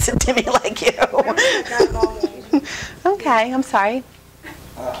clients listened to me like you. Okay, I'm sorry.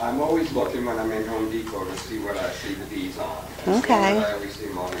 I'm always looking when I'm in Home Depot to see what I see the bees on. Okay. I always see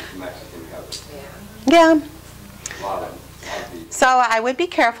them on Mexican heather. Yeah. A lot of bees. So I would be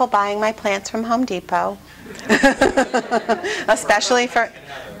careful buying my plants from Home Depot. Especially for,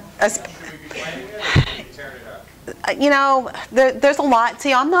 you know, there's a lot.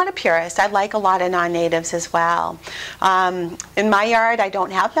 See, I'm not a purist. I like a lot of non-natives as well. In my yard, I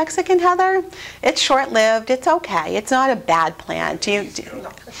don't have Mexican heather. It's short-lived. It's okay. It's not a bad plant.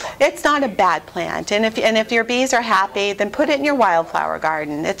 It's not a bad plant. And if your bees are happy, then put it in your wildflower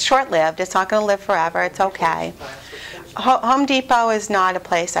garden. It's short-lived. It's not going to live forever. It's okay. Home Depot is not a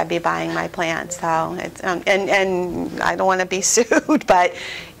place I'd be buying my plants, though. And I don't want to be sued, but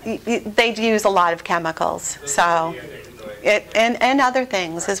they use a lot of chemicals, so and other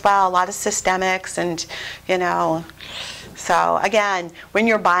things as well, a lot of systemics, and you know. So again, when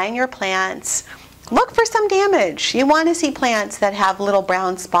you're buying your plants, look for some damage. You want to see plants that have little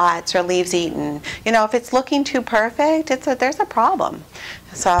brown spots or leaves eaten. You know, if it's looking too perfect, there's a problem.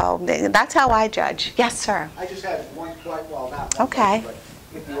 So that's how I judge. Yes, sir. I just had one question, well, not one okay. question, but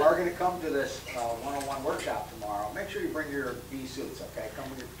if you are going to come to this one-on-one workshop tomorrow, make sure you bring your bee suits, okay? Come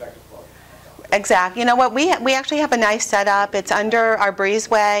with your protective clothing. Exactly. You know what? We actually have a nice setup. It's under our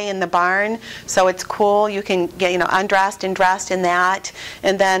breezeway in the barn, so it's cool. You can get undressed and dressed in that.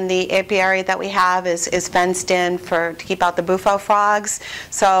 And then the apiary that we have is fenced in to keep out the bufo frogs.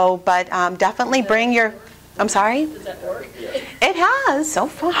 So, but definitely bring your. I'm sorry? Does that work? It has so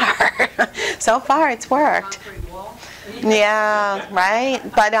far. So far, it's worked. Yeah, right.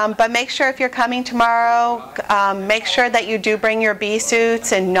 But make sure if you're coming tomorrow, make sure that you do bring your bee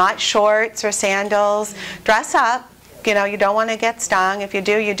suits and not shorts or sandals. Dress up. You know, you don't want to get stung. If you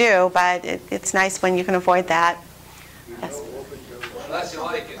do, you do. But it's nice when you can avoid that. Yes. Unless you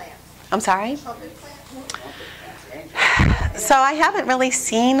like it. I'm sorry? So I haven't really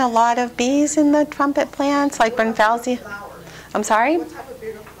seen a lot of bees in the trumpet plants, like Bernfelsia. I'm sorry? What type of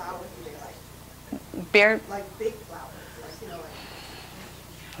bigger flowers do they like? Beer. Like big flowers, like, you know,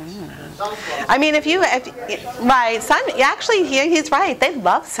 like. I mean, right, actually, he's right. They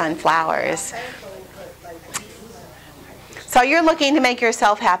love sunflowers. So you're looking to make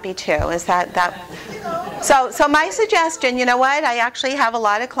yourself happy too, is that? So my suggestion, you know what, I actually have a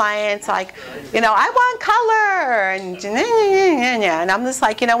lot of clients like, I want color, and I'm just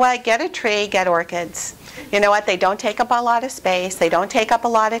like, you know what, get a tree, get orchids. You know what, they don't take up a lot of space, they don't take up a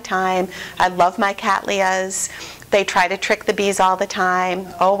lot of time. I love my cattleyas. They try to trick the bees all the time.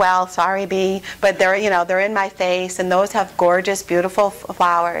 Oh well, sorry bee, but they're in my face, and those have gorgeous, beautiful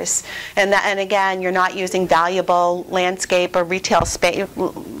flowers. And again, you're not using valuable landscape or retail space,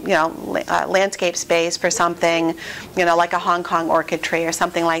 landscape space for something, like a Hong Kong orchid tree or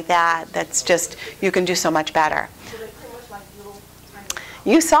something like that. That's just, you can do so much better.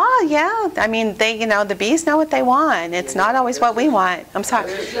 You saw, yeah. I mean, the bees know what they want. It's not always what we want. I'm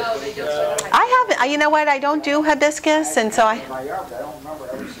sorry. I haven't. You know what? I don't do hibiscus, and so I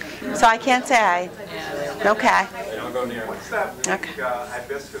can't say. Okay. They don't go near. What's that big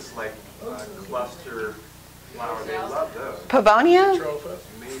hibiscus like cluster flower? They love those. Pavonia?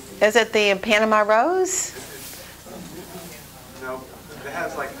 Is it the Panama rose? No, it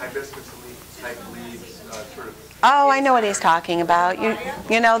has like hibiscus type leaves, sort of. Oh, I know what he's talking about.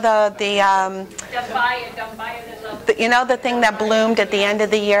 You know the thing that bloomed at the end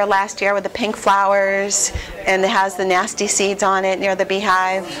of the year last year with the pink flowers, and it has the nasty seeds on it near the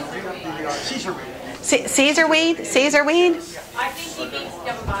beehive. Caesar weed. Caesar weed. I think he means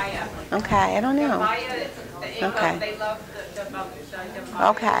Dambaya. Okay, I don't know. Okay. They love the Dambaya.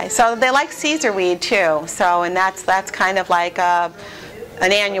 Okay, so they like Caesar weed too. So, and that's kind of like an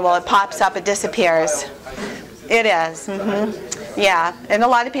annual. It pops up, it disappears. It is. Yeah, and a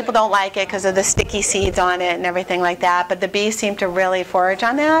lot of people don't like it because of the sticky seeds on it and everything like that. But the bees seem to really forage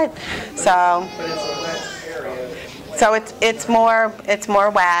on that. So it's more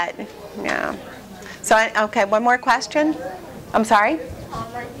wet. Yeah. So okay, one more question. I'm sorry.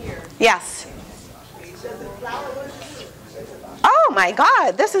 Right here. Yes. Does it flower? Oh my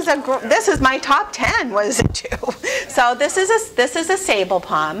God! This is my top 10. What does it do? So this is a sable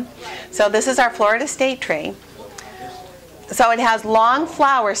palm. So this is our Florida state tree. So it has long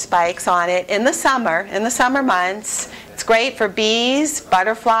flower spikes on it in the summer months. It's great for bees,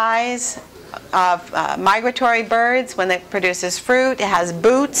 butterflies, of migratory birds when it produces fruit. It has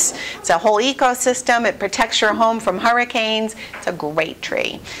boots. It's a whole ecosystem. It protects your home from hurricanes. It's a great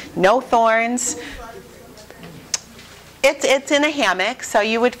tree. No thorns. It's in a hammock, so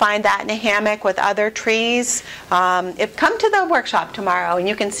you would find that in a hammock with other trees. Come to the workshop tomorrow and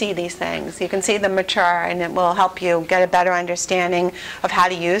you can see these things. You can see them mature, and it will help you get a better understanding of how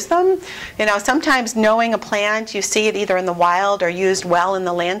to use them. You know, sometimes knowing a plant, you see it either in the wild or used well in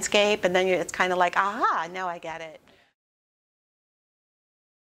the landscape, and then it's kind of like, aha, now I get it.